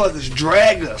motherfuckers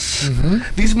drag us.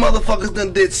 These motherfuckers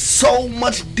done did so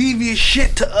much devious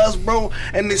shit to us, bro.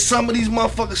 And then some of these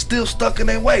motherfuckers still stuck in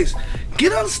their ways.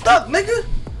 Get unstuck, nigga.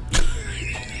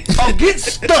 Oh, get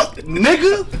stuck,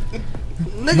 nigga.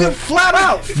 Nigga, flat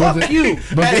out. Fuck you.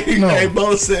 Hey,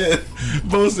 Bo said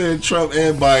Trump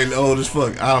and Biden old as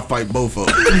fuck. I'll fight both of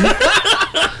them.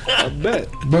 I bet.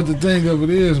 But the thing of it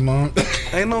is, man,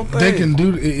 ain't no thing. They can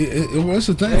do what's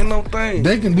the thing? Ain't no thing.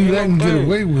 They can do that and get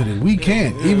away with it. We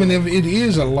can't, even if it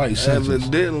is a light sentence.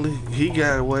 Evidently, he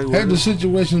got away with it. Had the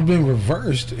situation been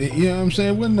reversed, you know what I'm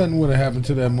saying? Nothing would have happened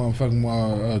to that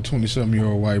motherfucking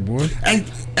 20-something-year-old white boy. Hey,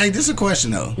 this is a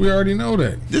question though. We already know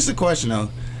that. This is a question though.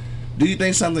 Do you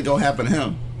think something gonna happen to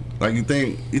him? Like you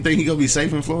think he gonna be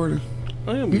safe in Florida?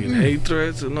 He'll be in hate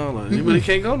threats and all that. But he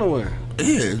can't go nowhere.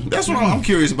 Yeah, that's what I'm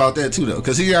curious about that too though,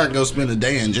 because he gotta go spend a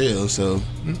day in jail. So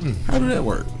how do that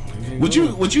work? Would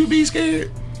you be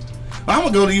scared? I'm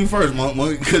gonna go to you first,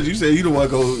 because you said you don't want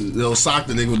to go sock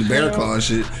the nigga with the bear claw and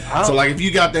shit. So like, if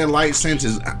you got that light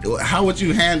sentence, how would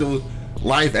you handle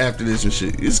life after this and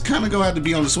shit? It's kind of gonna have to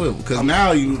be on the swivel, because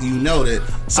now you know that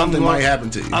something might happen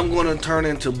to you. I'm gonna turn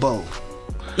into Bo,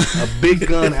 a big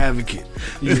gun advocate.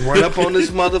 You run up on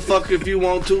this motherfucker if you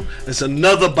want to. It's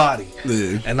another body,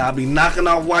 and I'll be knocking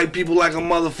off white people like a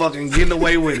motherfucker and getting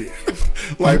away with it.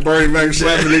 Like Bernie Mac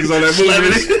slapping niggas on that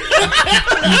movie.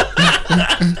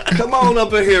 Come on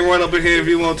up in here, run up in here if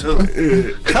you want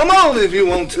to. Come on if you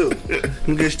want to.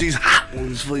 Get these hot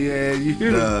ones for your ass. You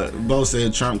hear? Bo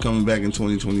said Trump coming back in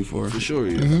 2024. For sure,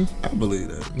 yeah. I believe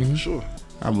that. For sure.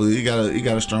 I believe he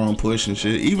got a strong push and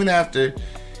shit. Even after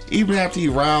he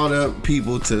riled up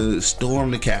people to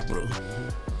storm the Capitol,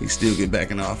 he still get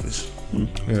back in office. Yeah,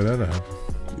 that'll happen.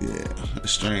 Yeah,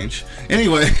 it's strange.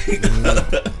 Anyway,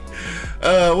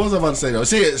 what was I about to say though?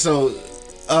 So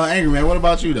Angry Man, what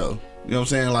about you though? You know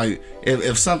what I'm saying? Like,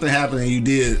 if something happened and you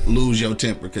did lose your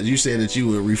temper, because you said that you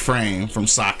would refrain from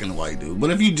socking the white dude,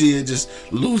 but if you did just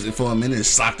lose it for a minute and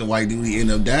sock the white dude, he end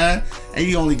up dying, and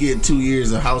you only get 2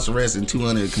 years of house arrest and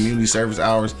 200 community service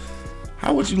hours,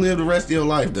 how would you live the rest of your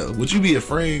life though? Would you be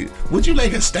afraid? Would you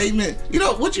make a statement?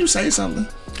 Would you say something?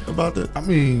 about that? I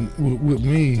mean, with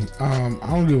me, I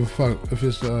don't give a fuck if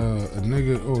it's a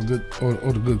nigga or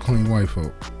the good clean white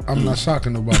folk. I'm not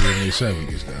socking nobody in their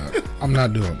 70s, dog. I'm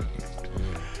not doing it.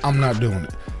 I'm not doing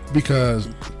it because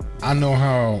I know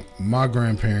how my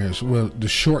grandparents. Well, the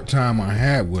short time I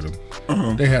had with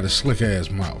them, they had a slick ass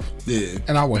mouth. Yeah.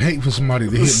 And I would hate for somebody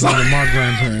to hit one of my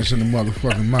grandparents in the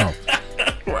motherfucking mouth.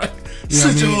 Right. You know Sit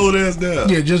what I your mean? old ass down.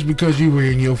 Yeah, just because you were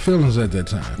in your feelings at that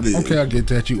time. Yeah. Okay, I get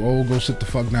that. You old, go sit the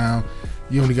fuck down.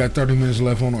 You only got 30 minutes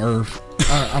left on earth.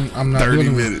 I'm not 30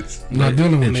 dealing minutes. with. I'm not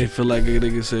dealing with And they you. feel like they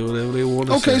can say whatever they want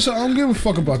to say. Okay, so I don't give a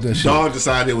fuck about that shit. Dog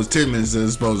decided it was 10 minutes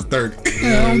as opposed to 30.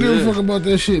 Yeah, I don't give a fuck about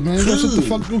that shit, man. Go sit the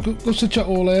fuck. Go sit your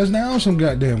old ass down some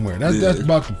goddamn where. That's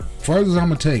about the furthest I'm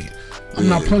gonna take it. I'm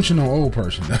not punching no old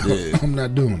person. Dog. Yeah. I'm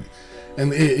not doing it.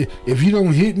 And if you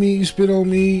don't hit me, you spit on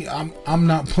me, I'm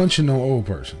not punching no old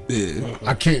person. Yeah.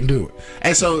 I can't do it.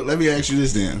 Hey, so let me ask you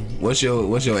this then. What's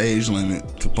your age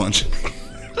limit to punching?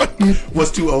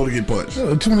 What's too old to get punched?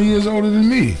 20 years older than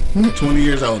me. 20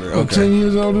 years older. Or Okay. 10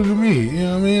 years older than me. You know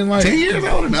what I mean? Like 10 years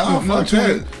older? No, No, fuck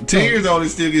 20 that. 10 years older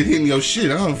still get hitting your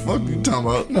shit. I don't fuck you talking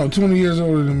about. No, 20 years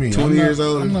older than me. 20 years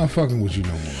older? I'm not fucking with you no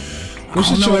more, man. Go I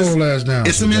sit don't know, your it's- old ass down.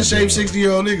 It's some in goddamn shape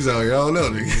 60-year-old niggas out here. I don't know,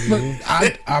 nigga.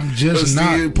 But I'm just But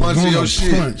not still punching gonna your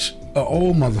shit. punch an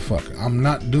old motherfucker. I'm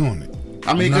not doing it.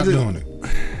 I mean, I'm not 'cause doing it.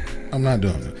 I'm not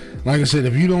doing it. Like I said,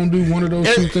 if you don't do one of those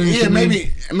two things, Yeah, to me,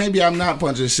 maybe I'm not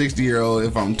punching a 60-year-old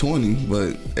if I'm 20,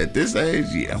 but at this age,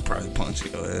 yeah, I'm probably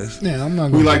punching your ass. yeah, I'm not.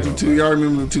 We Gonna like do the it. two. Y'all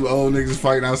remember the two old niggas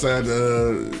fighting outside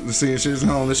the senior citizen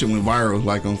home? That shit went viral,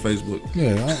 like on Facebook.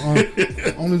 Yeah,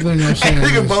 only thing I'm saying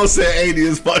Nigga is, both said 80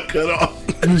 is fuck cut off.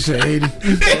 you said 80.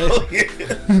 Hell yeah.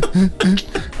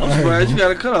 I'm surprised you got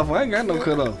a cutoff. I ain't got no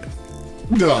cutoff.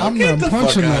 No, I'm get not the fuck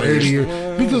punching no outta here. 80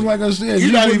 year because, like I said, You're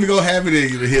you not wouldn't- even gonna have it in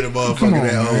you to hit a motherfucker Come on,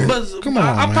 that man. old. But Come on,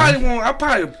 I man. probably won't.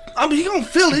 I mean, he gonna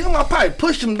feel it. I probably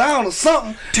push him down or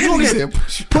something. He gonna He get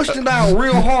said pushed him down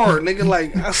real hard, nigga.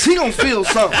 Like he gonna feel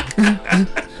something.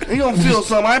 He gonna feel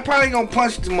something. I probably ain't gonna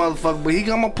punch this motherfucker, but he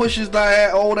gonna push his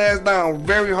old ass down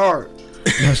very hard.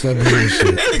 That's that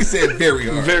bullshit. That nigga said very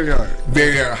hard. Very hard.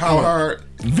 Very hard. How hard?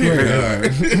 Very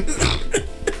hard.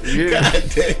 Yeah. God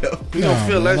damn. You gonna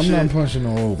feel that I'm shit. not punching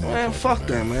no old man. Man, fuck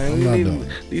that, man. I'm not doing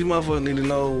These motherfuckers need to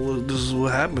know this is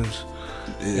what happens.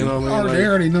 You know what I mean? They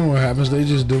already know what happens. They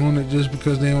just doing it just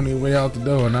because they on their way out the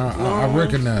door, and I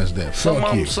recognize that.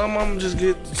 Fuck you. Some of them just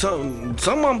get some of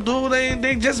them do.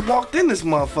 They just walked in this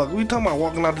motherfucker. We talking about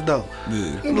walking out the door.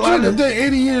 Shit, if they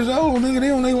 80 years old, nigga, they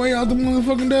on their way out the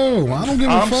motherfucking door. I don't give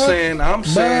a I'm fuck. saying.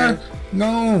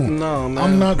 No, man.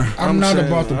 I'm not saying,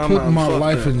 about to I'm put not- my fuck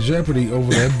life that. in jeopardy over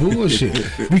that bullshit.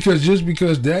 because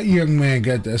that young man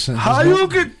got that sentence. How you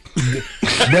get?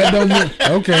 That don't mean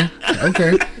okay.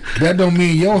 That don't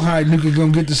mean your high nigga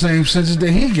gonna get the same sentence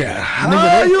that he got.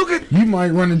 How you get? You might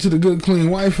run into the good clean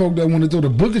white folk that want to throw the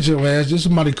book at your ass. Just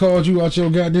somebody called you out your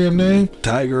goddamn name.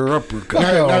 Tiger uppercut.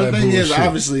 Fuck all Now, the that thing is, bullshit.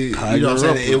 obviously, you know what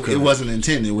I'm saying? It wasn't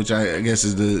intended, which I guess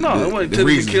is the No, it wasn't the intended to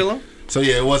reason. kill him. So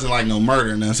yeah, it wasn't like no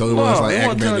murder, now. So it was like it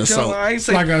wasn't aggravated to kill him. assault. I ain't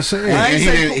say. Like I said, I And ain't he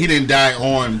say. he didn't die on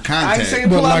I ain't contact. say But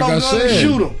pull like out I no gun and said,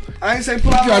 shoot him. I ain't say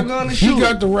pull out no gun and shoot he him.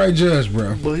 got the right judge,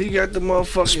 bro. But he got the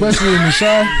motherfucking. Especially in the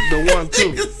South. the one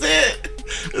too. Nigga said,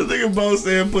 this nigga both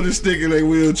said put a stick in their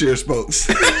wheelchair spokes.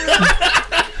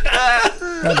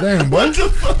 Goddamn, boy.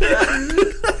 Said,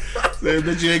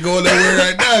 bet you ain't going nowhere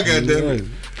right now,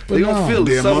 goddamn. But They gonna feel it.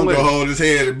 Then some Mongo way. hold his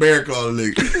head and bear call the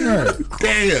nigga. Right.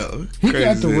 Damn. He got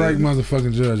Crazy the as right hell.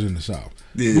 motherfucking judge in the South.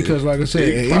 Yeah. Because, like I said,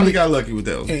 He at probably any, got lucky with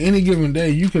that one. at any given day,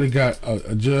 you could have got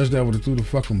a judge that would have threw the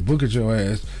fucking book at your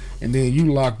ass, and then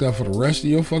you locked up for the rest of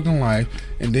your fucking life,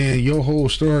 and then your whole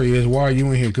story is why are you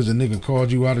in here? Because a nigga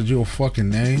called you out of your fucking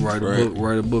name. Write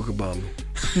a book about me.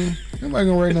 Nobody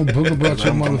gonna write no book about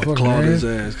your I'm motherfucking clawing his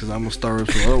name. ass because I'm gonna start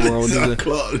it for other world. I'm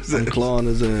clawing his I'm ass. clawing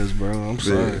his ass, bro. I'm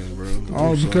sorry, bro.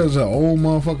 All I'm sorry. because an old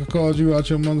motherfucker called you out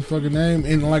your motherfucking name.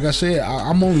 And like I said,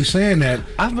 I'm only saying that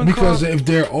I've been because called- if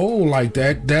they're old like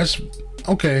that, that's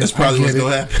okay. That's probably I what's get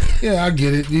gonna it. happen. Yeah, I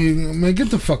get it. Man, get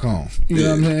the fuck on. You know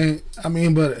what I'm saying? I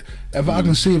mean, but if I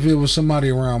can see if it was somebody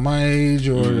around my age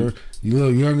or you a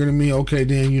little younger than me, okay,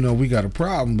 then we got a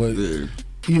problem. But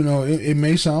it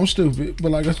may sound stupid,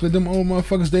 but like I said, them old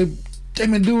motherfuckers, they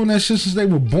been doing that shit since they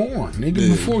were born, nigga,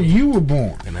 before you were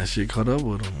born. And that shit caught up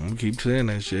with him. I'm gonna keep saying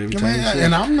that shit every time. Man, he say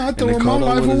and it. I'm not And they throwing my caught up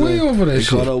life with his away ass. over that They shit.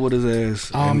 caught up with his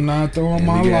ass. I'm not throwing and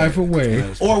my he got- life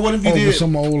away Or what if you over did?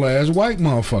 some old ass white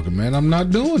motherfucker, man. I'm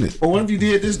not doing it. Or what if you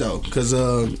did this though? Because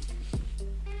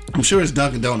I'm sure it's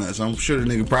Dunkin' Donuts. I'm sure the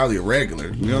nigga probably a regular.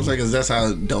 You know what I'm saying? Because that's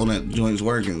how donut joints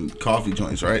work and coffee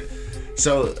joints, right?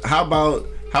 So how about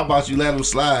how about you let him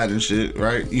slide and shit,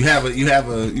 right? You have a you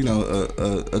know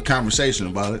a conversation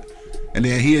about it, and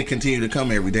then he'll continue to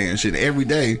come every day and shit. Every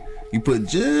day you put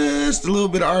just a little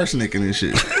bit of arsenic in this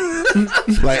shit.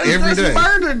 Like every day. That's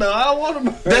murder though. I don't want to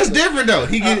murder. That's different though.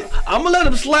 I'm gonna let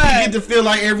him slide. He get to feel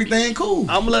like everything cool.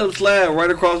 I'm gonna let him slide right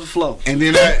across the floor. And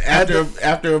then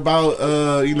after about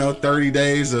 30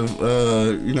 days of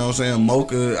you know what I'm saying,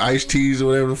 mocha iced teas or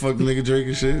whatever the fuck the nigga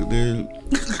drinking shit, then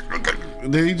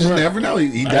you just never know.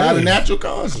 He died of natural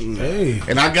causes. Hey.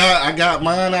 And I got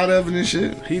mine out of it and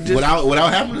shit.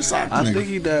 Without having to sock the nigga. I think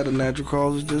he died of natural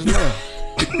causes just now.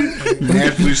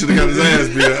 Naturally should have got his ass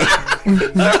beat up.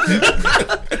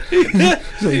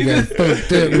 So you got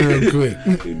fucked up real quick.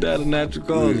 He died of natural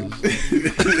causes.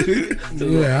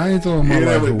 Yeah, I ain't throwing my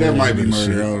life away. That might be with this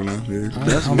murder. shit. I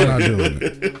don't know. I'm not doing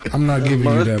it. I'm not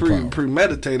giving you that power.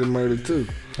 Premeditated murder too.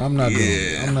 I'm not doing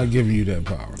it. I'm not giving you that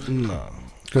power. No.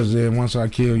 Because then once I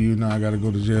kill you, now I got to go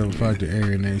to jail and fight the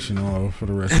Aryan Nation all for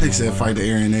the rest of my He said life. fight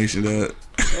the Aryan Nation up.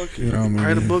 Okay. You know what I mean?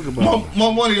 Write a book about it.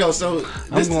 More money though. So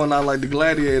I'm going out like the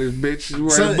gladiators, bitch.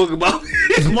 Write a book about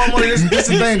it. more money. This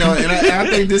the thing though, and I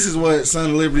think this is what Son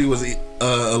of Liberty was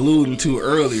alluding to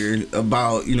earlier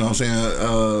about. You know what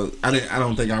I'm saying? I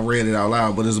don't think I read it out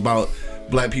loud, but it's about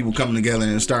black people coming together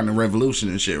and starting a revolution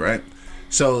and shit, right?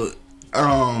 So,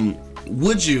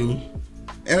 would you?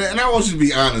 And I want you to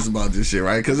be honest about this shit,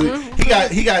 right? Because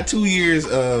he got 2 years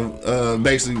of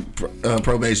basically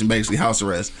probation, basically house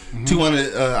arrest,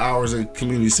 200 hours of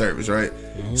community service, right?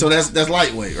 So that's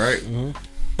lightweight, right?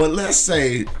 But let's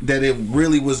say that it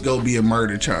really was gonna be a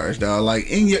murder charge, dog. Like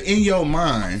in your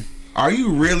mind, are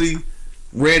you really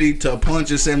ready to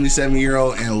punch a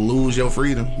 77-year-old and lose your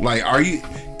freedom? Like, are you?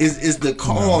 Is the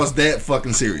cause that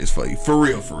fucking serious for you? For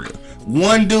real, for real.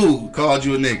 One dude called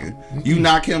you a nigga. You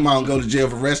knock him out and go to jail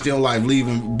for the rest of your life,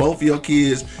 leaving both of your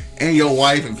kids and your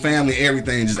wife and family,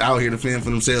 everything just out here to fend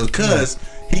for themselves because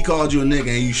he called you a nigga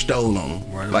and you stole on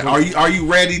him. Like, are you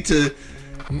ready to?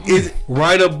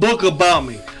 Write a book about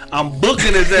me. I'm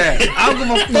booking his ass. I don't give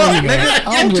a fuck, nigga.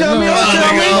 Don't tell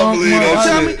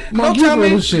me. Don't tell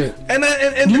me. Shit. And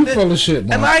you full of shit,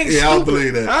 man. And I ain't stupid. I don't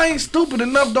believe that. I ain't stupid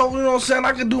enough, though. You know what I'm saying?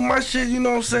 I can do my shit. You know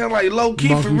what I'm saying? Like low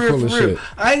key, for real, for real.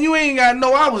 You ain't gotta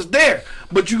know I was there,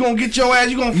 but you gonna get your ass.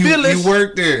 You gonna feel it. You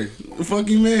worked there. The fuck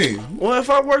you mean? Well, if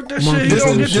I work that shit, he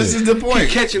gonna get this is the point. He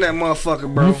catching that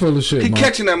motherfucker, bro. You full of shit. He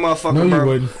catching that motherfucker, no, bro. You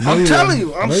wouldn't. No, I'm you telling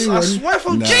wouldn't. you. I swear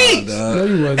for G's. No,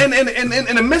 you wouldn't. And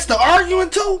in the midst of arguing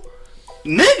too,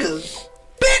 niggas,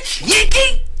 bitch,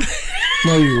 yinky.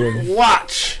 No, you wouldn't.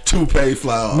 Watch. Toupee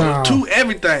fly off. Nah.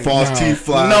 Everything. False teeth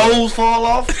fly Nose fall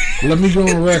off. Let me go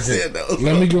on record.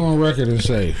 Let me go on record and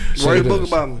say Write a this. book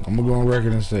about me. I'm gonna go on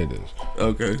record and say this.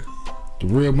 Okay. The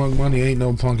real Monk Money ain't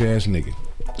no punk ass nigga.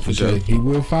 For sure. He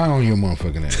will fire on your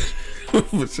motherfucking ass.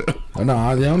 For sure. No,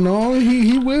 I don't know.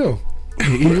 He will.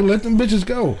 He will let them bitches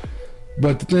go.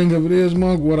 But the thing of it is,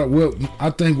 Monk, what I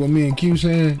think what me and Q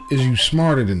saying is you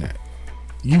smarter than that.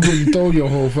 You wouldn't throw your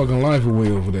whole fucking life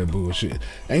away over that bullshit.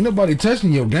 Ain't nobody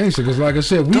testing your gangster, because like I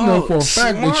said, we know for a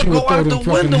fact that you would throw them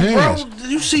fucking hands. Bro.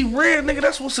 You see red, nigga,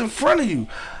 that's what's in front of you.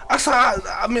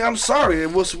 I mean, I'm sorry.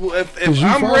 If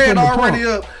I'm red already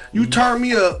up, you turn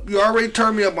me up. You already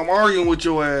turned me up. I'm arguing with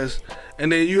your ass.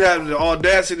 And then you have the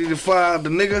audacity to fly the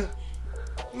nigga.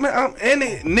 Man, I'm in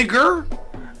it, nigger.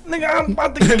 Nigga, I'm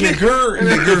about to get nigger. The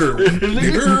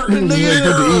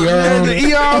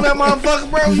ER on that motherfucker,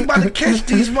 bro. You about to catch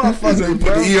these motherfuckers,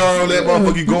 bro. Put the ER on that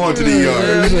motherfucker, you going to the ER.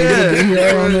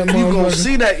 Yeah. You gonna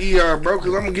see that ER, bro,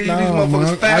 because I'm gonna get you these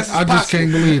motherfuckers fast as possible. I just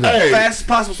can't believe that. Fast as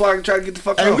possible so I can try to get the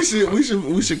fuck out. Hey, we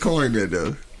should coin that,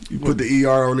 though. You put the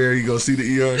ER on there, you go see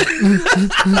the ER. I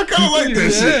kind of like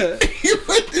that shit. You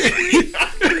put the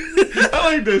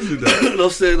I like that shit, though.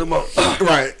 Don't say them up.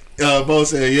 Right. Bo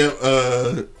said, yep.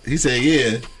 He said,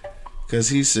 yeah. Because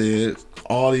he said,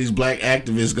 all these black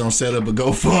activists going to set up a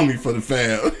GoFundMe for the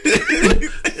fam.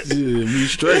 Yeah, be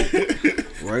straight.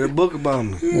 Write a book about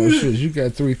me. Well, shit, you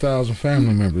got 3,000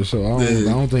 family members, so I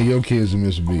don't think your kids will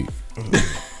miss a beat.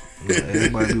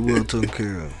 Everybody be well taken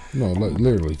care of. No, like,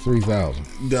 literally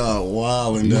 3,000. Dog,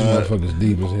 wow, and these motherfuckers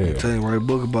deep as hell. Tell you, write a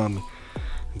book about me.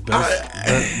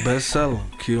 Best seller,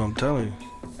 Q. I'm telling you.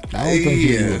 I don't think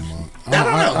he would, man.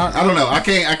 I don't know. I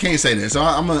can't say that. So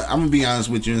I'm gonna be honest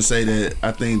with you and say that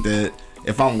I think that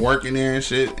if I'm working there and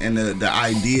shit, and the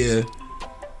idea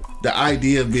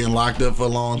of being locked up for a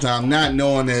long time, not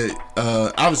knowing that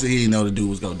obviously he didn't know the dude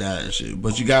was gonna die and shit,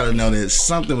 but you gotta know that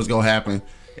something was gonna happen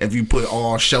if you put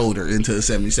all shoulder into a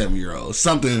 77-year-old.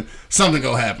 Something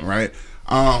gonna happen, right?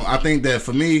 I think that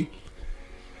for me,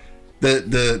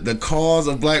 the cause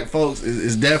of black folks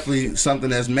is definitely something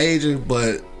that's major,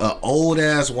 but a old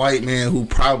ass white man who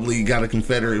probably got a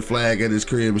Confederate flag at his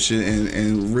crib and shit,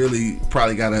 and really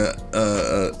probably got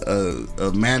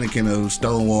a mannequin of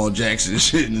Stonewall Jackson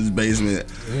shit in his basement.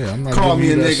 Yeah, I'm not Call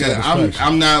me a giving you that nigga. satisfaction.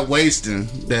 I'm not wasting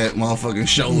that motherfucking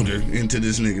shoulder into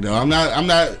this nigga though. I'm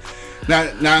not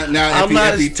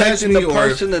if he touched expecting me the or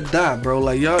person to die, bro.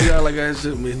 Like y'all like I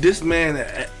said, this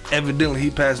man evidently he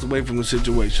passed away from the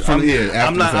situation. From- I'm yeah,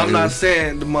 after the fact, I'm yeah. not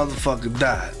saying the motherfucker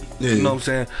died. Yeah. You know what I'm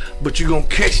saying? But you gonna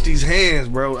catch these hands,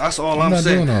 bro. That's all I'm not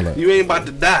saying. doing all that. You ain't about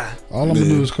to die. All I'm gonna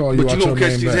do is call you But out you your gonna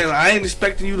catch name these hands. back. I ain't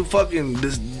expecting you to fucking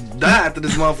just die after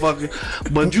this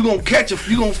motherfucker. But you gonna catch it.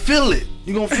 You gonna feel it.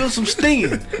 You gonna feel some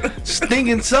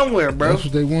stinging somewhere, bro. That's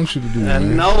what they want you to do, I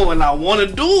man. know, and I want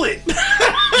to do it.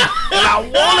 And I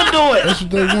want to do it. That's what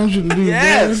they want you to do,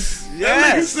 Yes,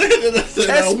 yes. Test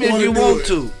Test me if you want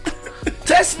to.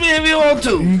 Test me if you want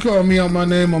to. You call me out my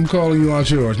name, I'm calling you out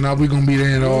yours. Now we gonna be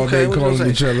there in all day what you calling gonna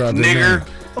each say? other out their Nigger.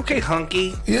 name. Okay,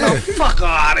 hunky. Yeah. Oh, fuck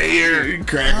out of here.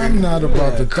 I'm not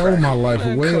about to throw my life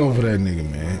away over that nigga,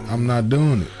 man. I'm not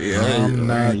doing it. Yeah, I'm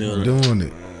not doing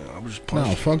it. I just No,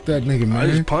 punched fuck that nigga, him. I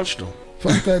just man. punched him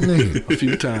Fuck that nigga. a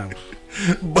few times.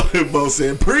 Bo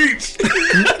said, preach.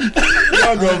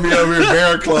 Y'all gonna be over here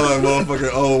bear clawing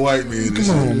motherfucking old white men. Come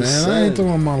on, man. I ain't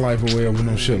throwing my life away over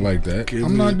no shit like that. Give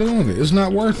I'm me- not doing it. It's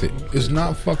not worth it. It's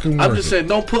not fucking worth I'm just it. saying,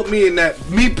 don't put me in that.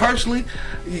 Me personally,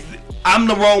 I'm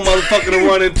the wrong motherfucker to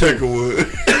run into. Ticklewood.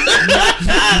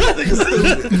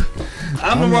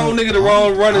 I'm the wrong nigga to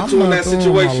run I'm into in not that throwing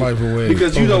my situation life away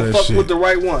because you over don't that fuck shit. with the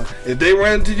right one. If they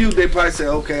run into you, they probably say,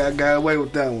 "Okay, I got away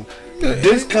with that one."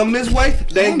 This come this way,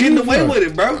 they ain't getting away with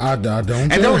it, bro. I don't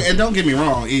And care. don't get me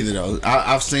wrong either though.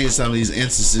 I've seen some of these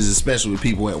instances, especially with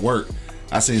people at work.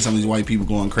 I've seen some of these white people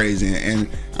going crazy, and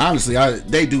honestly,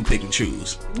 they do pick and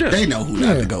choose. Yeah. They know who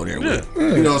not Yeah. to go there with.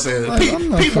 Yeah. You know what I'm saying? Like, I'm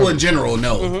not People in fucking- general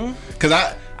know, because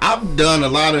I've done a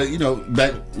lot of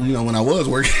back when I was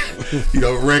working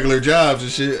regular jobs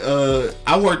and shit.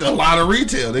 I worked a lot of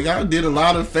retail. I did a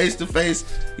lot of face to face.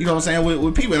 You know what I'm saying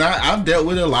with people, and I've dealt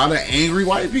with a lot of angry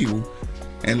white people.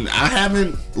 And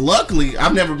luckily,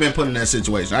 I've never been put in that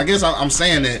situation. I guess I'm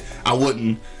saying that I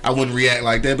wouldn't react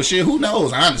like that, but shit, who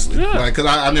knows, honestly? Yeah. Like, cause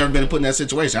I've never been put in that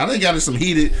situation. I done got in some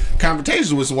heated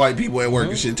confrontations with some white people at work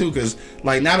and shit too, cause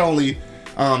like not only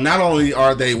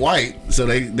are they white, so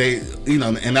they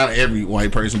and not every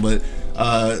white person, but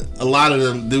a lot of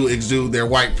them do exude their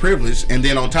white privilege, and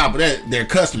then on top of that, they're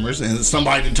customers, and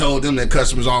somebody done told them that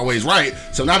customers are always right,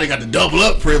 so now they got to double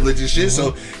up privilege and shit.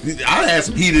 So I had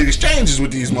some heated exchanges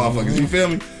with these motherfuckers. You feel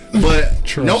me? But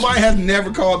Trust nobody has never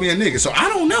called me a nigga, so I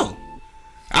don't know.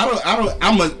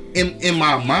 In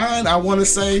my mind, I want to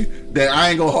say that I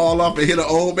ain't gonna haul off and hit an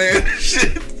old man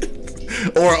shit,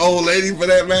 or an old lady for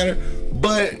that matter.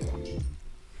 But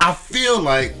I feel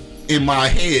like in my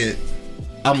head,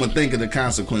 I'm gonna think of the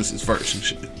consequences first and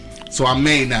shit. So I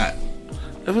may not.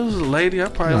 If it was a lady, I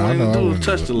probably Nah, I wouldn't know I even do is wouldn't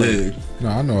touch do the lady. No,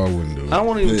 I know I wouldn't do it. I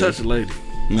won't even Yeah. touch the lady.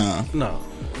 Nah. No.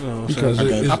 You know what I'm Because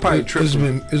saying? I probably trip it's her.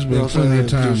 been You know what I'm plenty saying? of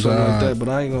times. Do something like that, but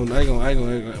I ain't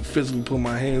gonna physically put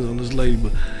my hands on this lady.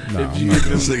 But Nah, if I'm you, not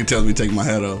This nigga tells me to take my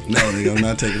hat off. No, nigga, I'm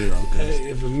not taking it off.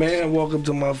 if a man walk up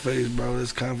to my face, bro,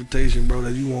 it's confrontation, bro.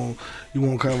 That you want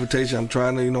confrontation. I'm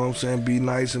trying to, you know what I'm saying, be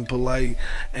nice and polite,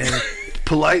 and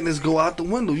politeness go out the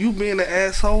window. You being an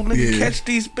asshole, nigga, Yeah. catch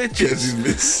these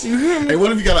bitches. You hear me? Hey,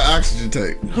 what if you got an oxygen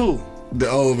tank? Who? The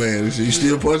old man and shit. You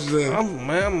still punching that?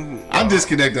 I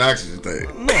disconnect the oxygen tank.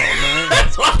 No, man.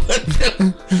 That's what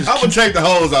I'm gonna take the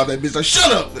hose out that bitch. Like, shut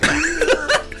up.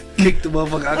 Kick the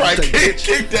motherfucker out Right, the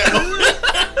kick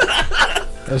that.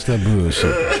 That's that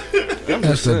bullshit.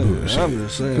 That's that bullshit. I'm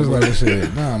just saying. Because bro. like I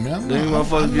said, nah, man, I'm These not,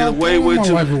 motherfuckers I'm get not away throwing with my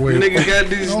too. life away. Niggas got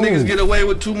these No. niggas get away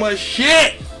with too much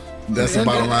shit. That's the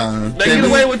bottom line. They get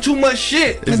away with too much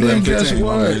shit. It's And then 11:15, guess my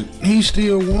what? man. He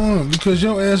still won because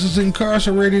your ass is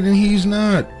incarcerated and he's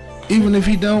not. Even if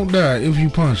he don't die, if you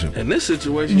punch him, In this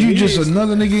situation, you he just is-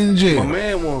 another nigga in my jail.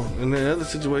 man won. In the other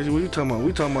situation, what you talking about?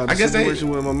 We talking about I the guess they- situation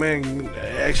where my man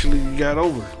actually got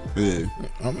over. Yeah.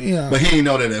 I mean, But he didn't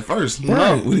know that at first.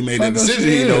 Right. When he made Like that I decision, he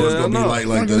didn't know it was said, gonna be no. like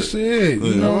like I that. said, you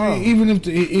Yeah. know, even if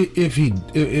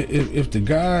the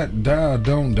guy die or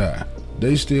don't die,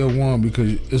 they still won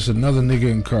because it's another nigga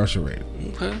incarcerated.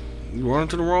 Okay, you run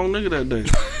into the wrong nigga that day.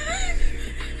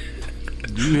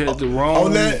 You had the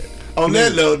wrong. On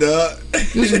that note, dog.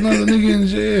 There's another nigga in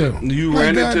jail. You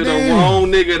Like, ran into the goddamn.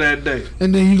 wrong nigga that day.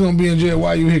 And then you gonna be in jail.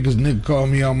 Why you here? Cause nigga called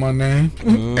me out my name.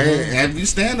 Hey, if you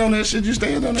stand on that shit, you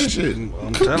stand on that shit.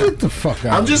 I'm telling you. Get the fuck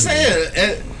out. I'm just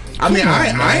saying. I mean,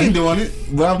 I ain't doing it,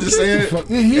 but I'm just saying.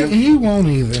 He won't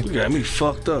either. You got me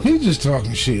fucked up. He just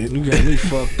talking shit. You got me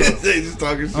fucked up. They just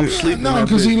talking shit. I'm sleeping. No,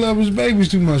 because he love his babies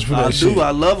too much for that I shit. do. I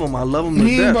love him. I love him to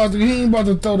He ain't death. about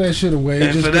to throw that shit away.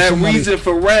 And just for that somebody, reason,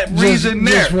 for that reason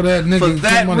there. Just for that nigga, For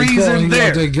that somebody reason calling him there.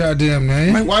 out that goddamn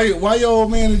name. Man, why your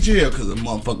old man in jail? Because a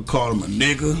motherfucker called him a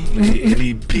nigga. And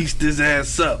he pieced his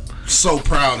ass up. So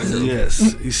proud of him.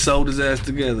 Yes, he sewed his ass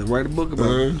together. Write a book about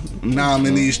it. Now I'm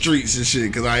in these streets and shit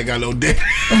because I ain't got no dick.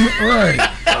 Right.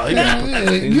 Oh, he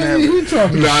He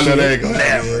talking Nah, shit. that ain't gonna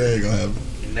happen. That ain't gonna happen.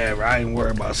 Never. I ain't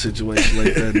worried about situations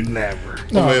like that. Never.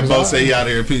 No, man, Bo say you out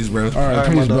here. Peace, bro. All right,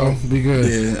 my peace, bro. dog. Be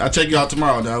good. Yeah, I'll check you out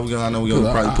tomorrow, dog. I know we gonna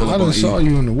probably pull I up done on saw E.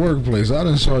 you in the workplace. I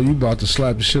done saw you about to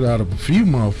slap the shit out of a few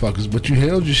motherfuckers, but you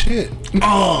held your shit.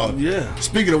 Oh, Yeah.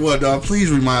 speaking of what, dog, please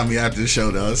remind me after the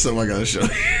show, dog. That's something I gotta show you.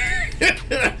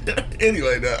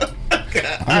 Anyway, dog.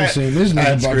 I done seen this I nigga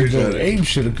had about to go screenshot it. ape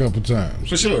shit a couple times.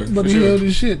 For sure. But for he sure. held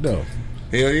his shit though.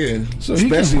 Hell yeah. So he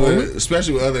can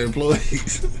especially with other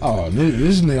employees. Oh,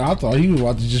 this nigga, I thought he was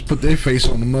about to just put their face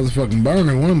on the motherfucking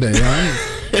burner one day.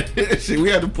 Right? Shit, we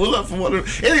had to pull up from one of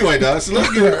them. Anyway, dog. So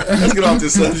let's get off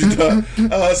this subject, dog.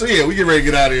 So yeah, we get ready to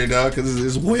get out of here, dog, because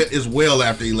it's well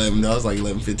after 11, dog. It's like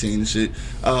 11:15 and shit.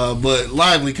 But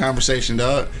lively conversation,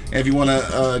 dog. And if you want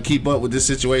to keep up with this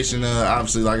situation,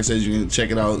 obviously, like I said, you can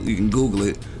check it out. You can Google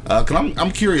it. Cause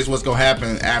I'm curious what's gonna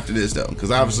happen after this, though. Because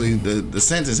obviously the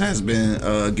sentence has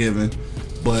been given,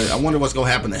 but I wonder what's gonna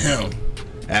happen to him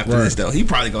after this, though. He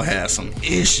probably gonna have some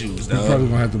issues, He's dog. probably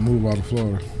gonna have to move out of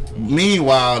Florida.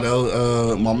 Meanwhile,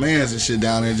 though, my man's and shit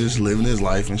down there just living his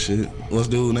life and shit. What's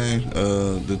dude's name?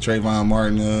 The Trayvon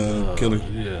Martin killer.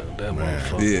 Yeah, that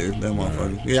motherfucker. Yeah, that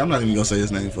motherfucker. Yeah, I'm not even gonna say his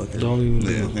name. Fuck it. Don't even.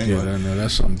 Yeah, Yeah, anyway.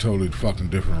 that's something totally fucking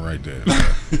different right there.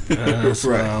 That's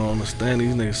right. I don't understand.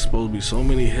 These niggas supposed to be so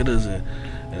many hitters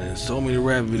and so many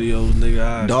rap videos,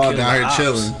 nigga. Dog down here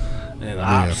chilling. And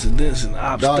ops and this and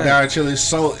ops Dog that. down here chilling.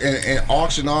 So and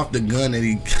auction off the gun that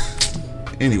he.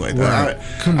 Anyway, Right.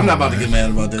 I'm not about to get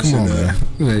mad about that Come shit. on, dog.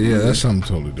 man. Yeah, that's something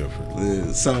totally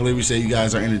different. Son of Liberty say you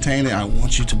guys are entertaining. I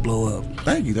want you to blow up.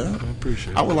 Thank you, dog. I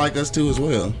appreciate it. I would like us to as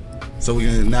well, so we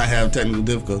can not have technical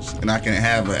difficulties, and I can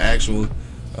have an actual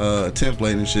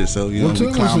template and shit. So you Well, know, tell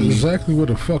we us clown me. exactly where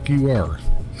the fuck you are.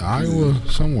 Iowa,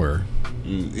 somewhere.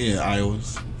 Yeah,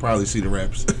 Iowa's probably see the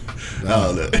raps.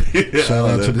 Shout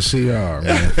out to the CR,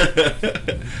 man.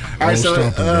 All right, so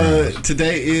Stomping grounds.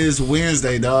 today is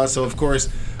Wednesday, dog. So of course,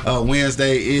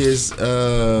 Wednesday is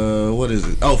what is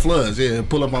it? Oh, Floods. Yeah,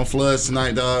 pull up on Floods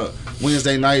tonight, dog.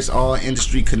 Wednesday nights, All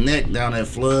Industry Connect down at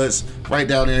Floods, right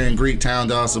down there in Greektown,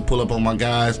 dog. So pull up on my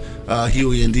guys,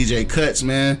 Huey and DJ Cuts,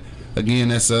 man. Again,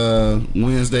 that's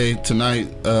Wednesday tonight,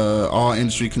 All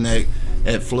Industry Connect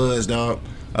at Floods, dog.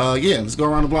 Yeah, let's go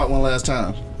around the block one last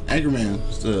time. Anchorman,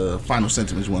 what's the final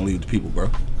sentiments you want to leave with the people, bro?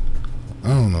 I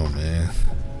don't know, man.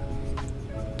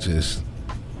 Just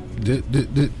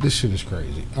this shit is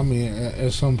crazy. I mean,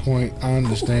 at some point, I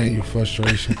understand your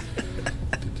frustration.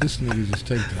 Did this nigga just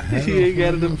take the hat He ain't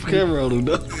got off? enough camera on him,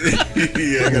 though.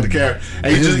 Yeah, I got the camera.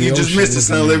 Hey, you just missed it,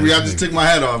 son. Liberty. I just took my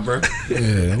hat off, bro.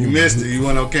 Yeah, You missed it. You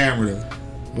went on camera, though.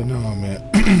 But no,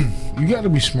 man. You got to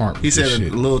be smart with He said this a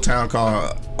shit. little town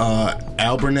called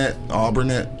Albernet.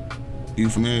 You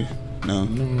familiar? No.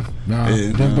 Nah,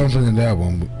 Yeah, don't nah. bump into that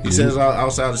one. But He says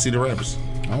outside to see the rappers.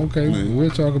 okay, Yeah. we'll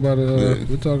talk about it. Yeah.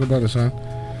 We'll talk about it, son.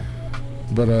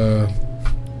 But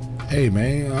hey,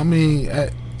 man. I mean, I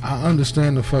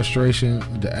understand the frustration,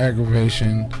 the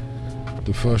aggravation,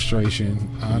 the frustration.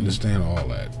 I understand all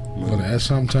that. But at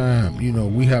some time, you know,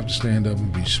 we have to stand up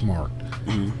and be smart.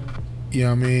 You know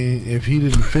what I mean? If he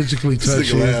didn't physically This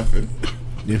touch nigga you, laughing.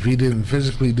 if he didn't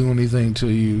physically do anything to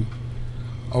you,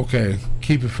 okay,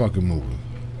 keep it fucking moving.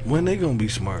 When they gonna be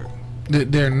smart?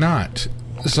 They're not.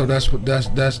 So that's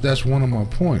one of my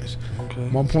points. Okay.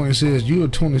 My point is, you're a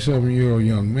 27-year-old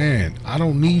young man. I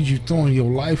don't need you throwing your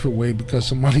life away because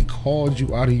somebody called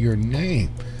you out of your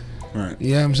name. Right.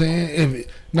 You know what I'm saying?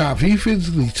 If he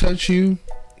physically touch you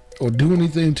or do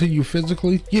anything to you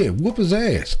physically, yeah, whoop his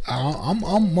ass. I'm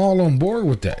all on board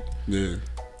with that. Yeah.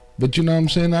 But you know what I'm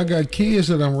saying? I got kids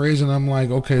that I'm raising. I'm like,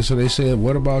 okay, so they said,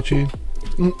 what about you?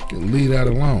 Leave that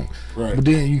alone. Right. But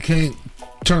then you can't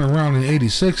turn around and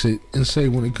 86 it and say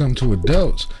when it comes to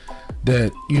adults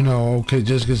that, you know, okay,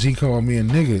 just because he called me a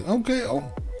nigga. Okay,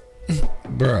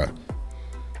 bruh,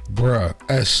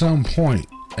 at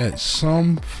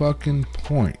some fucking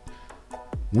point,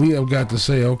 we have got to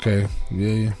say, okay,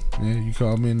 yeah, you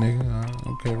called me a nigga.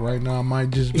 Okay, right now I might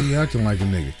just be acting like a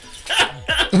nigga.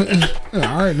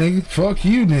 Alright, nigga, fuck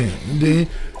you then.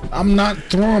 I'm not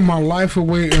throwing my life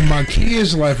away and my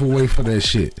kids' life away for that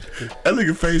shit. That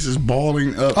nigga face is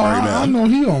balling up right now. I know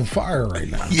he on fire right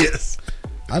now. Yes.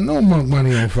 I know Monk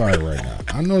Money on fire right now.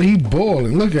 I know he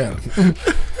boiling. Look at him.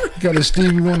 Got a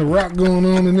Stevie Wonder rock going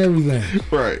on and everything.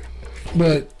 Right.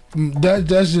 But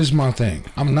that's just my thing.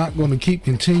 I'm not going to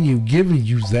continue giving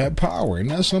you that power,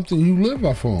 and that's something you live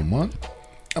off on, Monk.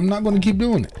 I'm not going to keep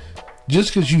doing it.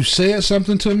 Just because you said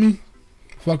something to me,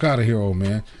 fuck out of here, old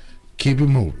man. Keep it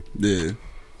moving. Yeah.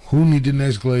 Who need the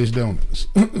next glazed donuts?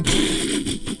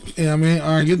 Yeah, I mean,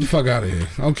 all right, get the fuck out of here.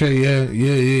 Okay, yeah,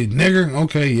 nigger.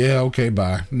 Okay, yeah, okay,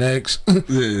 bye. Next.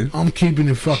 Yeah. I'm keeping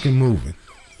it fucking moving.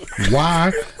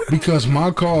 Why? Because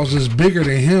my cause is bigger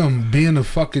than him being a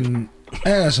fucking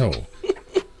asshole.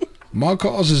 My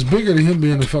cause is bigger than him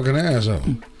being a fucking asshole.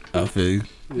 I feel you.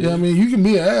 Yeah, I mean, you can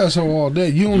be an asshole all day.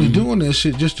 You only doing that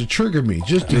shit just to trigger me,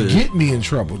 just to get me in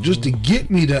trouble, just to get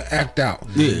me to act out,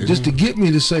 just to get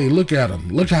me to say, look at them,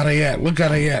 look how they act, look how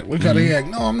they act, look how they act.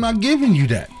 No, I'm not giving you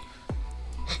that.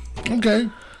 Okay,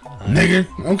 nigga.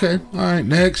 Okay, all right,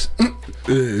 next.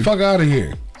 Fuck out of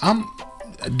here.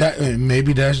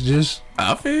 Maybe that's just.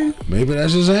 I feel you. Maybe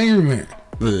that's just angry man.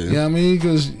 Yeah. You know what I mean?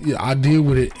 Because I deal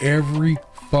with it every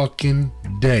fucking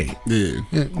day. Yeah.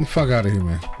 Fuck out of here,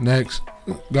 man. Next.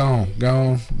 Go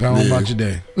on about your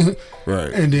day.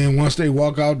 Right. And then once they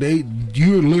walk out,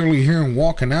 you're literally hearing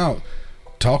walking out,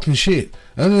 talking shit.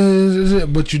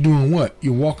 But you're doing what?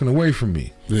 You're walking away from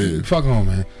me. Yeah. Fuck on,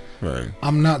 man. Right.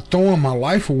 I'm not throwing my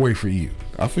life away for you.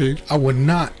 I feel you. I would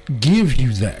not give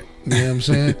you that. You know what I'm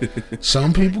saying?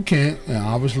 Some people can't, and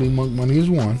obviously Monk Money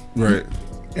is one. Right.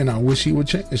 And I wish he would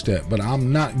change that, but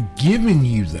I'm not giving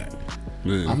you that.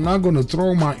 Yeah. I'm not going to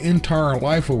throw my entire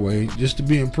life away just to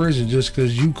be in prison just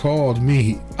because you called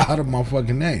me out of my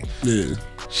fucking name. Yeah.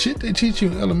 Shit they teach you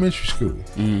in elementary school.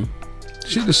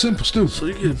 Shit is simple stupid. So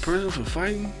you get in prison for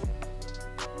fighting?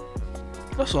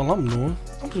 That's all I'm doing.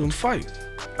 I'm just gonna fight.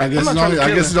 I guess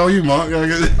it's on you, Mark.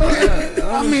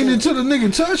 I mean, until the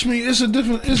nigga touch me, it's a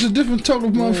different total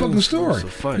motherfucking story.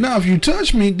 Now, if you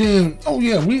touch me, then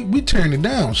we tearing it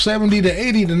down. 70 to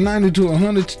 80 to 90 to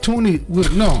 100 to 20.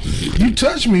 No, you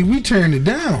touch me, we tearing it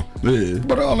down. Yeah.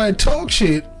 But all that talk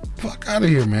shit, fuck out of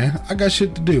here, man. I got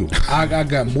shit to do. I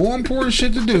got more important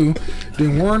shit to do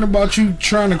than worrying about you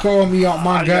trying to call me out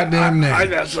my goddamn name. I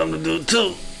got something to do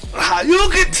too. How you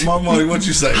get? My money, what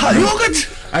you say? How you get?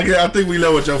 I think we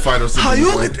know what your final sentence is.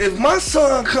 How you get? If my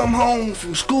son come home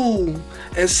from school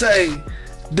and say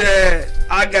that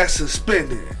I got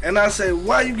suspended, and I say,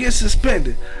 why you get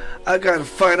suspended? I got to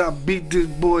fight. I beat this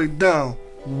boy down.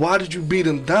 Why did you beat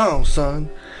him down, son?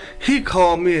 He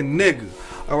called me a nigga.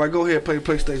 All right, go ahead, play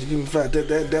PlayStation. Give me five.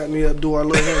 That me up. Do our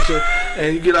little handshake,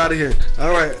 and you get out of here.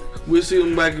 All right, we'll see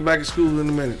him back at school in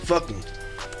a minute. Fuck him.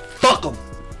 Fuck him.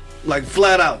 Like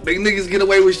flat out. They niggas get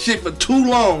away with shit for too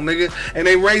long, nigga. And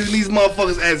they raising these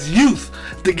motherfuckers as youth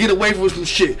to get away from some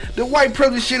shit. The white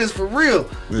privilege shit is for real.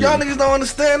 Y'all niggas don't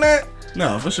understand that?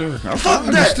 No, for sure. Fuck that.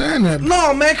 Understand that.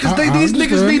 No, man, because these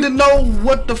niggas need to know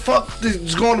what the fuck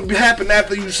is going to happen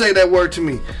after you say that word to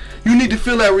me. You need to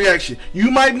feel that reaction.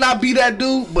 You might not be that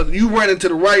dude, but you ran into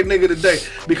the right nigga today,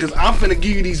 because I'm finna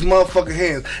give you these motherfucking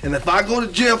hands. And if I go to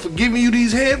jail for giving you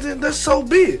these hands, then that's so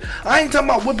be it. I ain't talking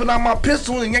about whipping out my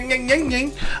pistol and yang.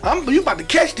 You about to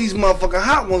catch these motherfucking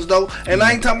hot ones though, and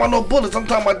I ain't talking about no bullets. I'm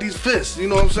talking about these fists. You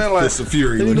know what I'm saying? Like, Fists of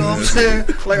fury. You know what I'm saying?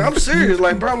 Like, I'm serious.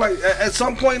 Like, bro, like at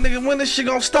some point, nigga, when this shit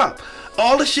gonna stop?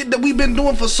 All the shit that we've been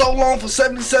doing for so long, for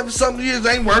 77 something years,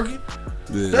 ain't working.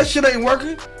 Yeah. That shit ain't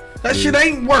working. That shit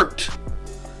ain't worked.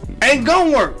 Ain't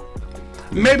gonna work.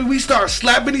 Maybe we start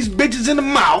slapping these bitches in the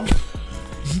mouth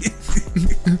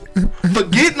for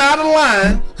getting out of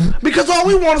line, because all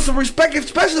we want is some respect,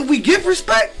 especially if we give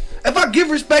respect. If I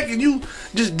give respect and you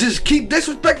just keep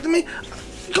disrespecting me,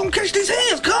 you gonna catch these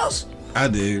hands, cuz. I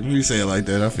did. When you say it like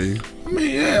that, I feel you.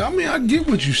 I mean, I get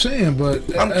what you're saying, but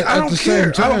I don't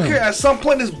care. I don't care. At some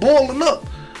point, it's boiling up,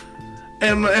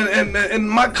 and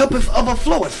my cup is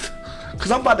overfloweth. Cause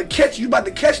I'm about to catch you. About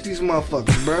to catch these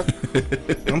motherfuckers, bro.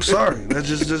 I'm sorry. That's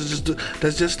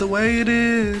just the way it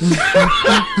is.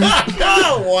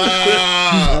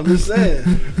 Wow. I'm just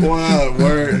saying. Wow.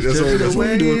 Word. That's the way what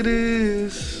we do. it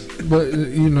is. But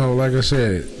like I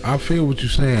said, I feel what you're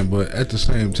saying, but at the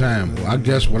same time, I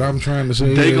guess what I'm trying to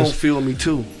say They is, gonna feel me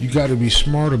too. you got to be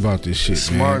smart about this shit,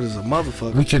 Smart man. as a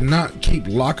motherfucker. We cannot keep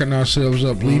locking ourselves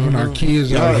up, leaving our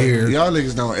kids out here. Y'all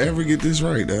niggas don't ever get this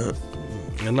right, dog.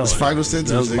 No, It's final sentence.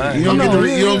 That was mine. You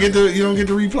don't get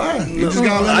to reply. You just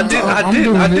gotta let I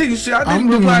them talk. did. You see, I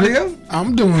didn't reply to him.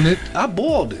 I'm doing it. I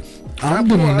boiled it. I'm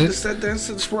doing I it. just sat there and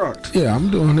just rocked. Yeah,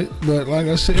 I'm doing it. But like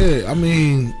I said, I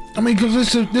mean,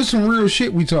 because there's some real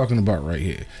shit we talking about right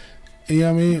here. You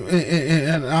know what I mean?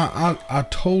 And I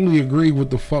totally agree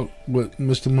with what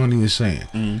Mr. Money is saying.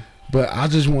 Mm. But I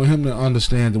just want him to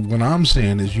understand that what I'm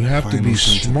saying is you have to be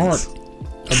smart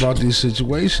about these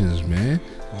situations, man.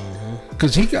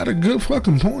 Because he got a good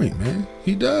fucking point, man.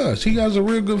 He does. He has a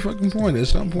real good fucking point. At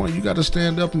some point, you got to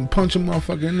stand up and punch a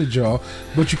motherfucker in the jaw,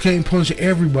 but you can't punch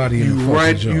everybody in the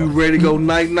fucking jaw. You ready to go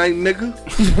night-night, nigga?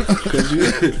 Because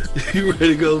you ready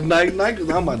to go night-night? Because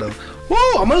I'm about to,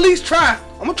 I'm going to at least try.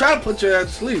 I'm going to try to put your ass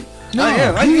to sleep. No,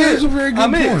 he has a very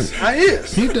good point. I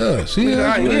is. He does. He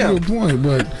has a very good point,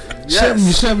 but... Yes.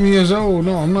 77 years old.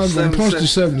 No, I'm not going to punch the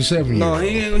 77 year old.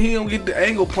 No, he don't get the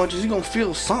angle punches. He going to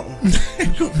feel something.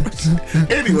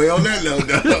 Anyway, on that note,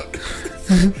 dog.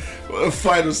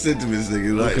 Final sentiments,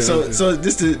 nigga. Like, Okay. So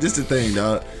this the thing,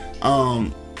 dog.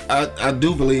 I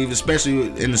do believe, especially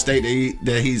in the state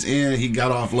that he's in, he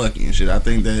got off lucky and shit. I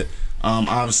think that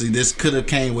obviously this could have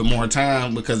came with more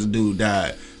time because the dude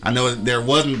died. I know there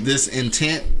wasn't this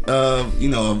intent of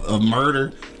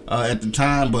murder at the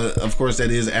time, but of course that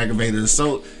is aggravated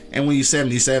assault. And when you're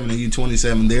 77 and you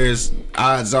 27, there's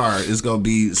odds are it's gonna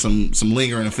be some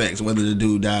lingering effects whether the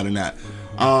dude died or not.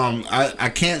 I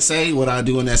can't say what I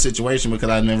do in that situation because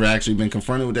I've never actually been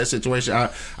confronted with that situation.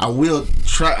 I will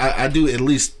try. I do at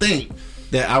least think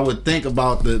that I would think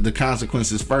about the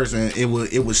consequences first, and it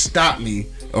would stop me,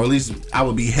 or at least I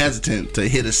would be hesitant to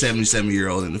hit a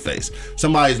 77-year-old in the face.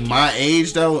 Somebody's my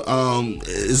age though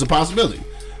is a possibility.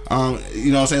 You know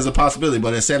what I'm saying? It's a possibility,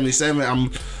 but at 77,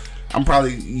 I'm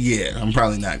probably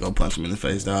not gonna punch him in the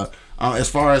face, dog. As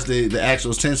far as the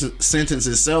actual sentence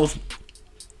itself,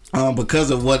 because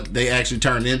of what they actually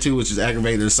turned into, which is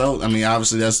aggravated assault. I mean,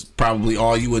 obviously that's probably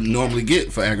all you would normally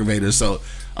get for aggravated assault.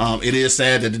 It is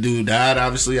sad that the dude died.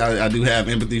 Obviously, I do have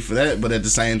empathy for that, but at the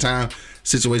same time,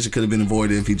 situation could have been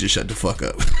avoided if he just shut the fuck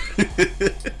up.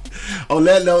 On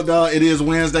that note, dog, it is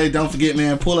Wednesday. Don't forget,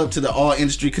 man, pull up to the All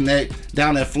Industry Connect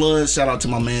down at Flood. Shout out to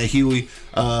my man Huey,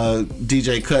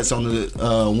 DJ Cuts on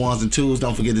the ones and twos.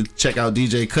 Don't forget to check out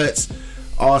DJ Cuts.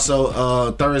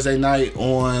 Also, Thursday night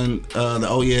on the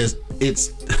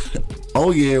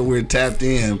Oh Yeah, We're Tapped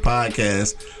In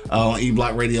podcast on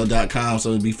eblockradio.com. So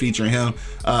it'll be featuring him.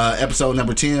 Episode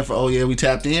number 10 for Oh Yeah, We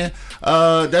Tapped In.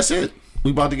 That's it.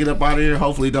 We about to get up out of here.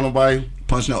 Hopefully don't nobody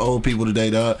punch no old people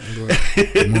today, dog.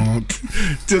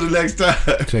 Till the next time.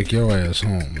 Take your ass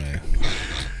home, man.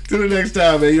 Till the next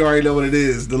time, man. You already know what it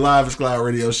is. The Live Cloud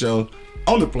Radio Show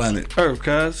on the planet Earth,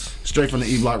 guys. Straight from the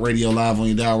E-Block Radio live on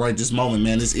your dial right this moment,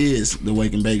 man. This is the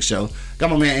Wake and Bake Show. Got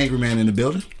my man Angry Man in the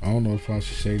building. I don't know if I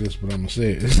should say this, but I'm going to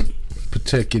say it.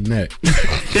 Protect your neck.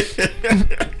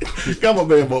 Got my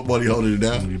man Buddy holding it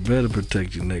down. You better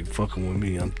protect your neck fucking with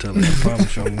me. I'm telling you, I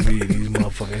promise you I'm gonna be in these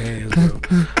motherfucking hands, bro.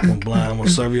 I'm gonna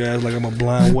serve your ass like I'm a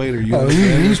blind waiter. You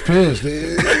he's pissed.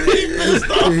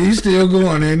 He's still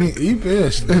going, ain't he? He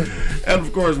pissed. And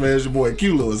of course, man, it's your boy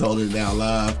Q Lewis holding it down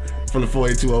live from the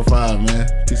 48205, man.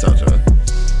 Peace out, y'all.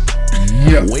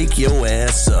 Yep. Wake your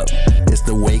ass up. It's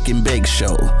the Wake and Bake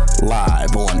Show,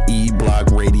 live on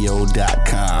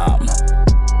eblockradio.com.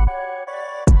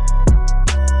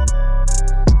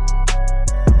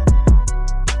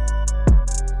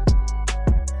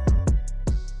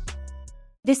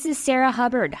 This is Sarah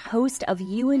Hubbard, host of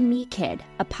You and Me Kid,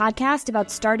 a podcast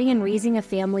about starting and raising a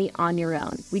family on your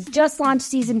own. We just launched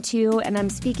season 2, and I'm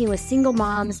speaking with single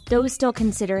moms, those still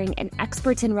considering, and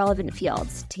experts in relevant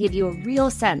fields to give you a real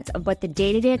sense of what the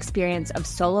day-to-day experience of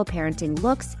solo parenting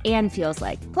looks and feels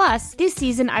like. Plus, this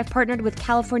season, I've partnered with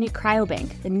California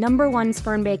Cryobank, the #1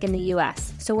 sperm bank in the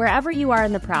U.S. So wherever you are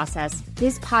in the process,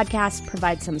 this podcast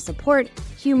provides some support,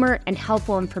 humor, and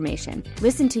helpful information.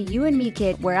 Listen to You and Me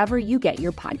Kid wherever you get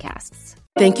your podcasts.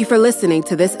 Thank you for listening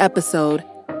to this episode.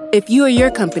 If you or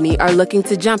your company are looking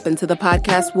to jump into the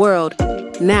podcast world,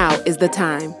 now is the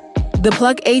time. The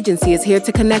Plug Agency is here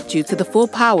to connect you to the full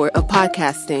power of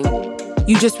podcasting.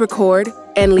 You just record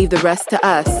and leave the rest to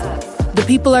us. The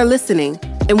people are listening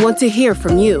and want to hear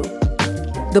from you.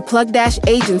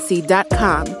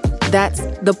 theplug-agency.com. That's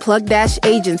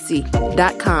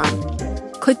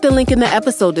theplug-agency.com. Click the link in the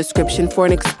episode description for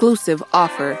an exclusive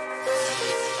offer.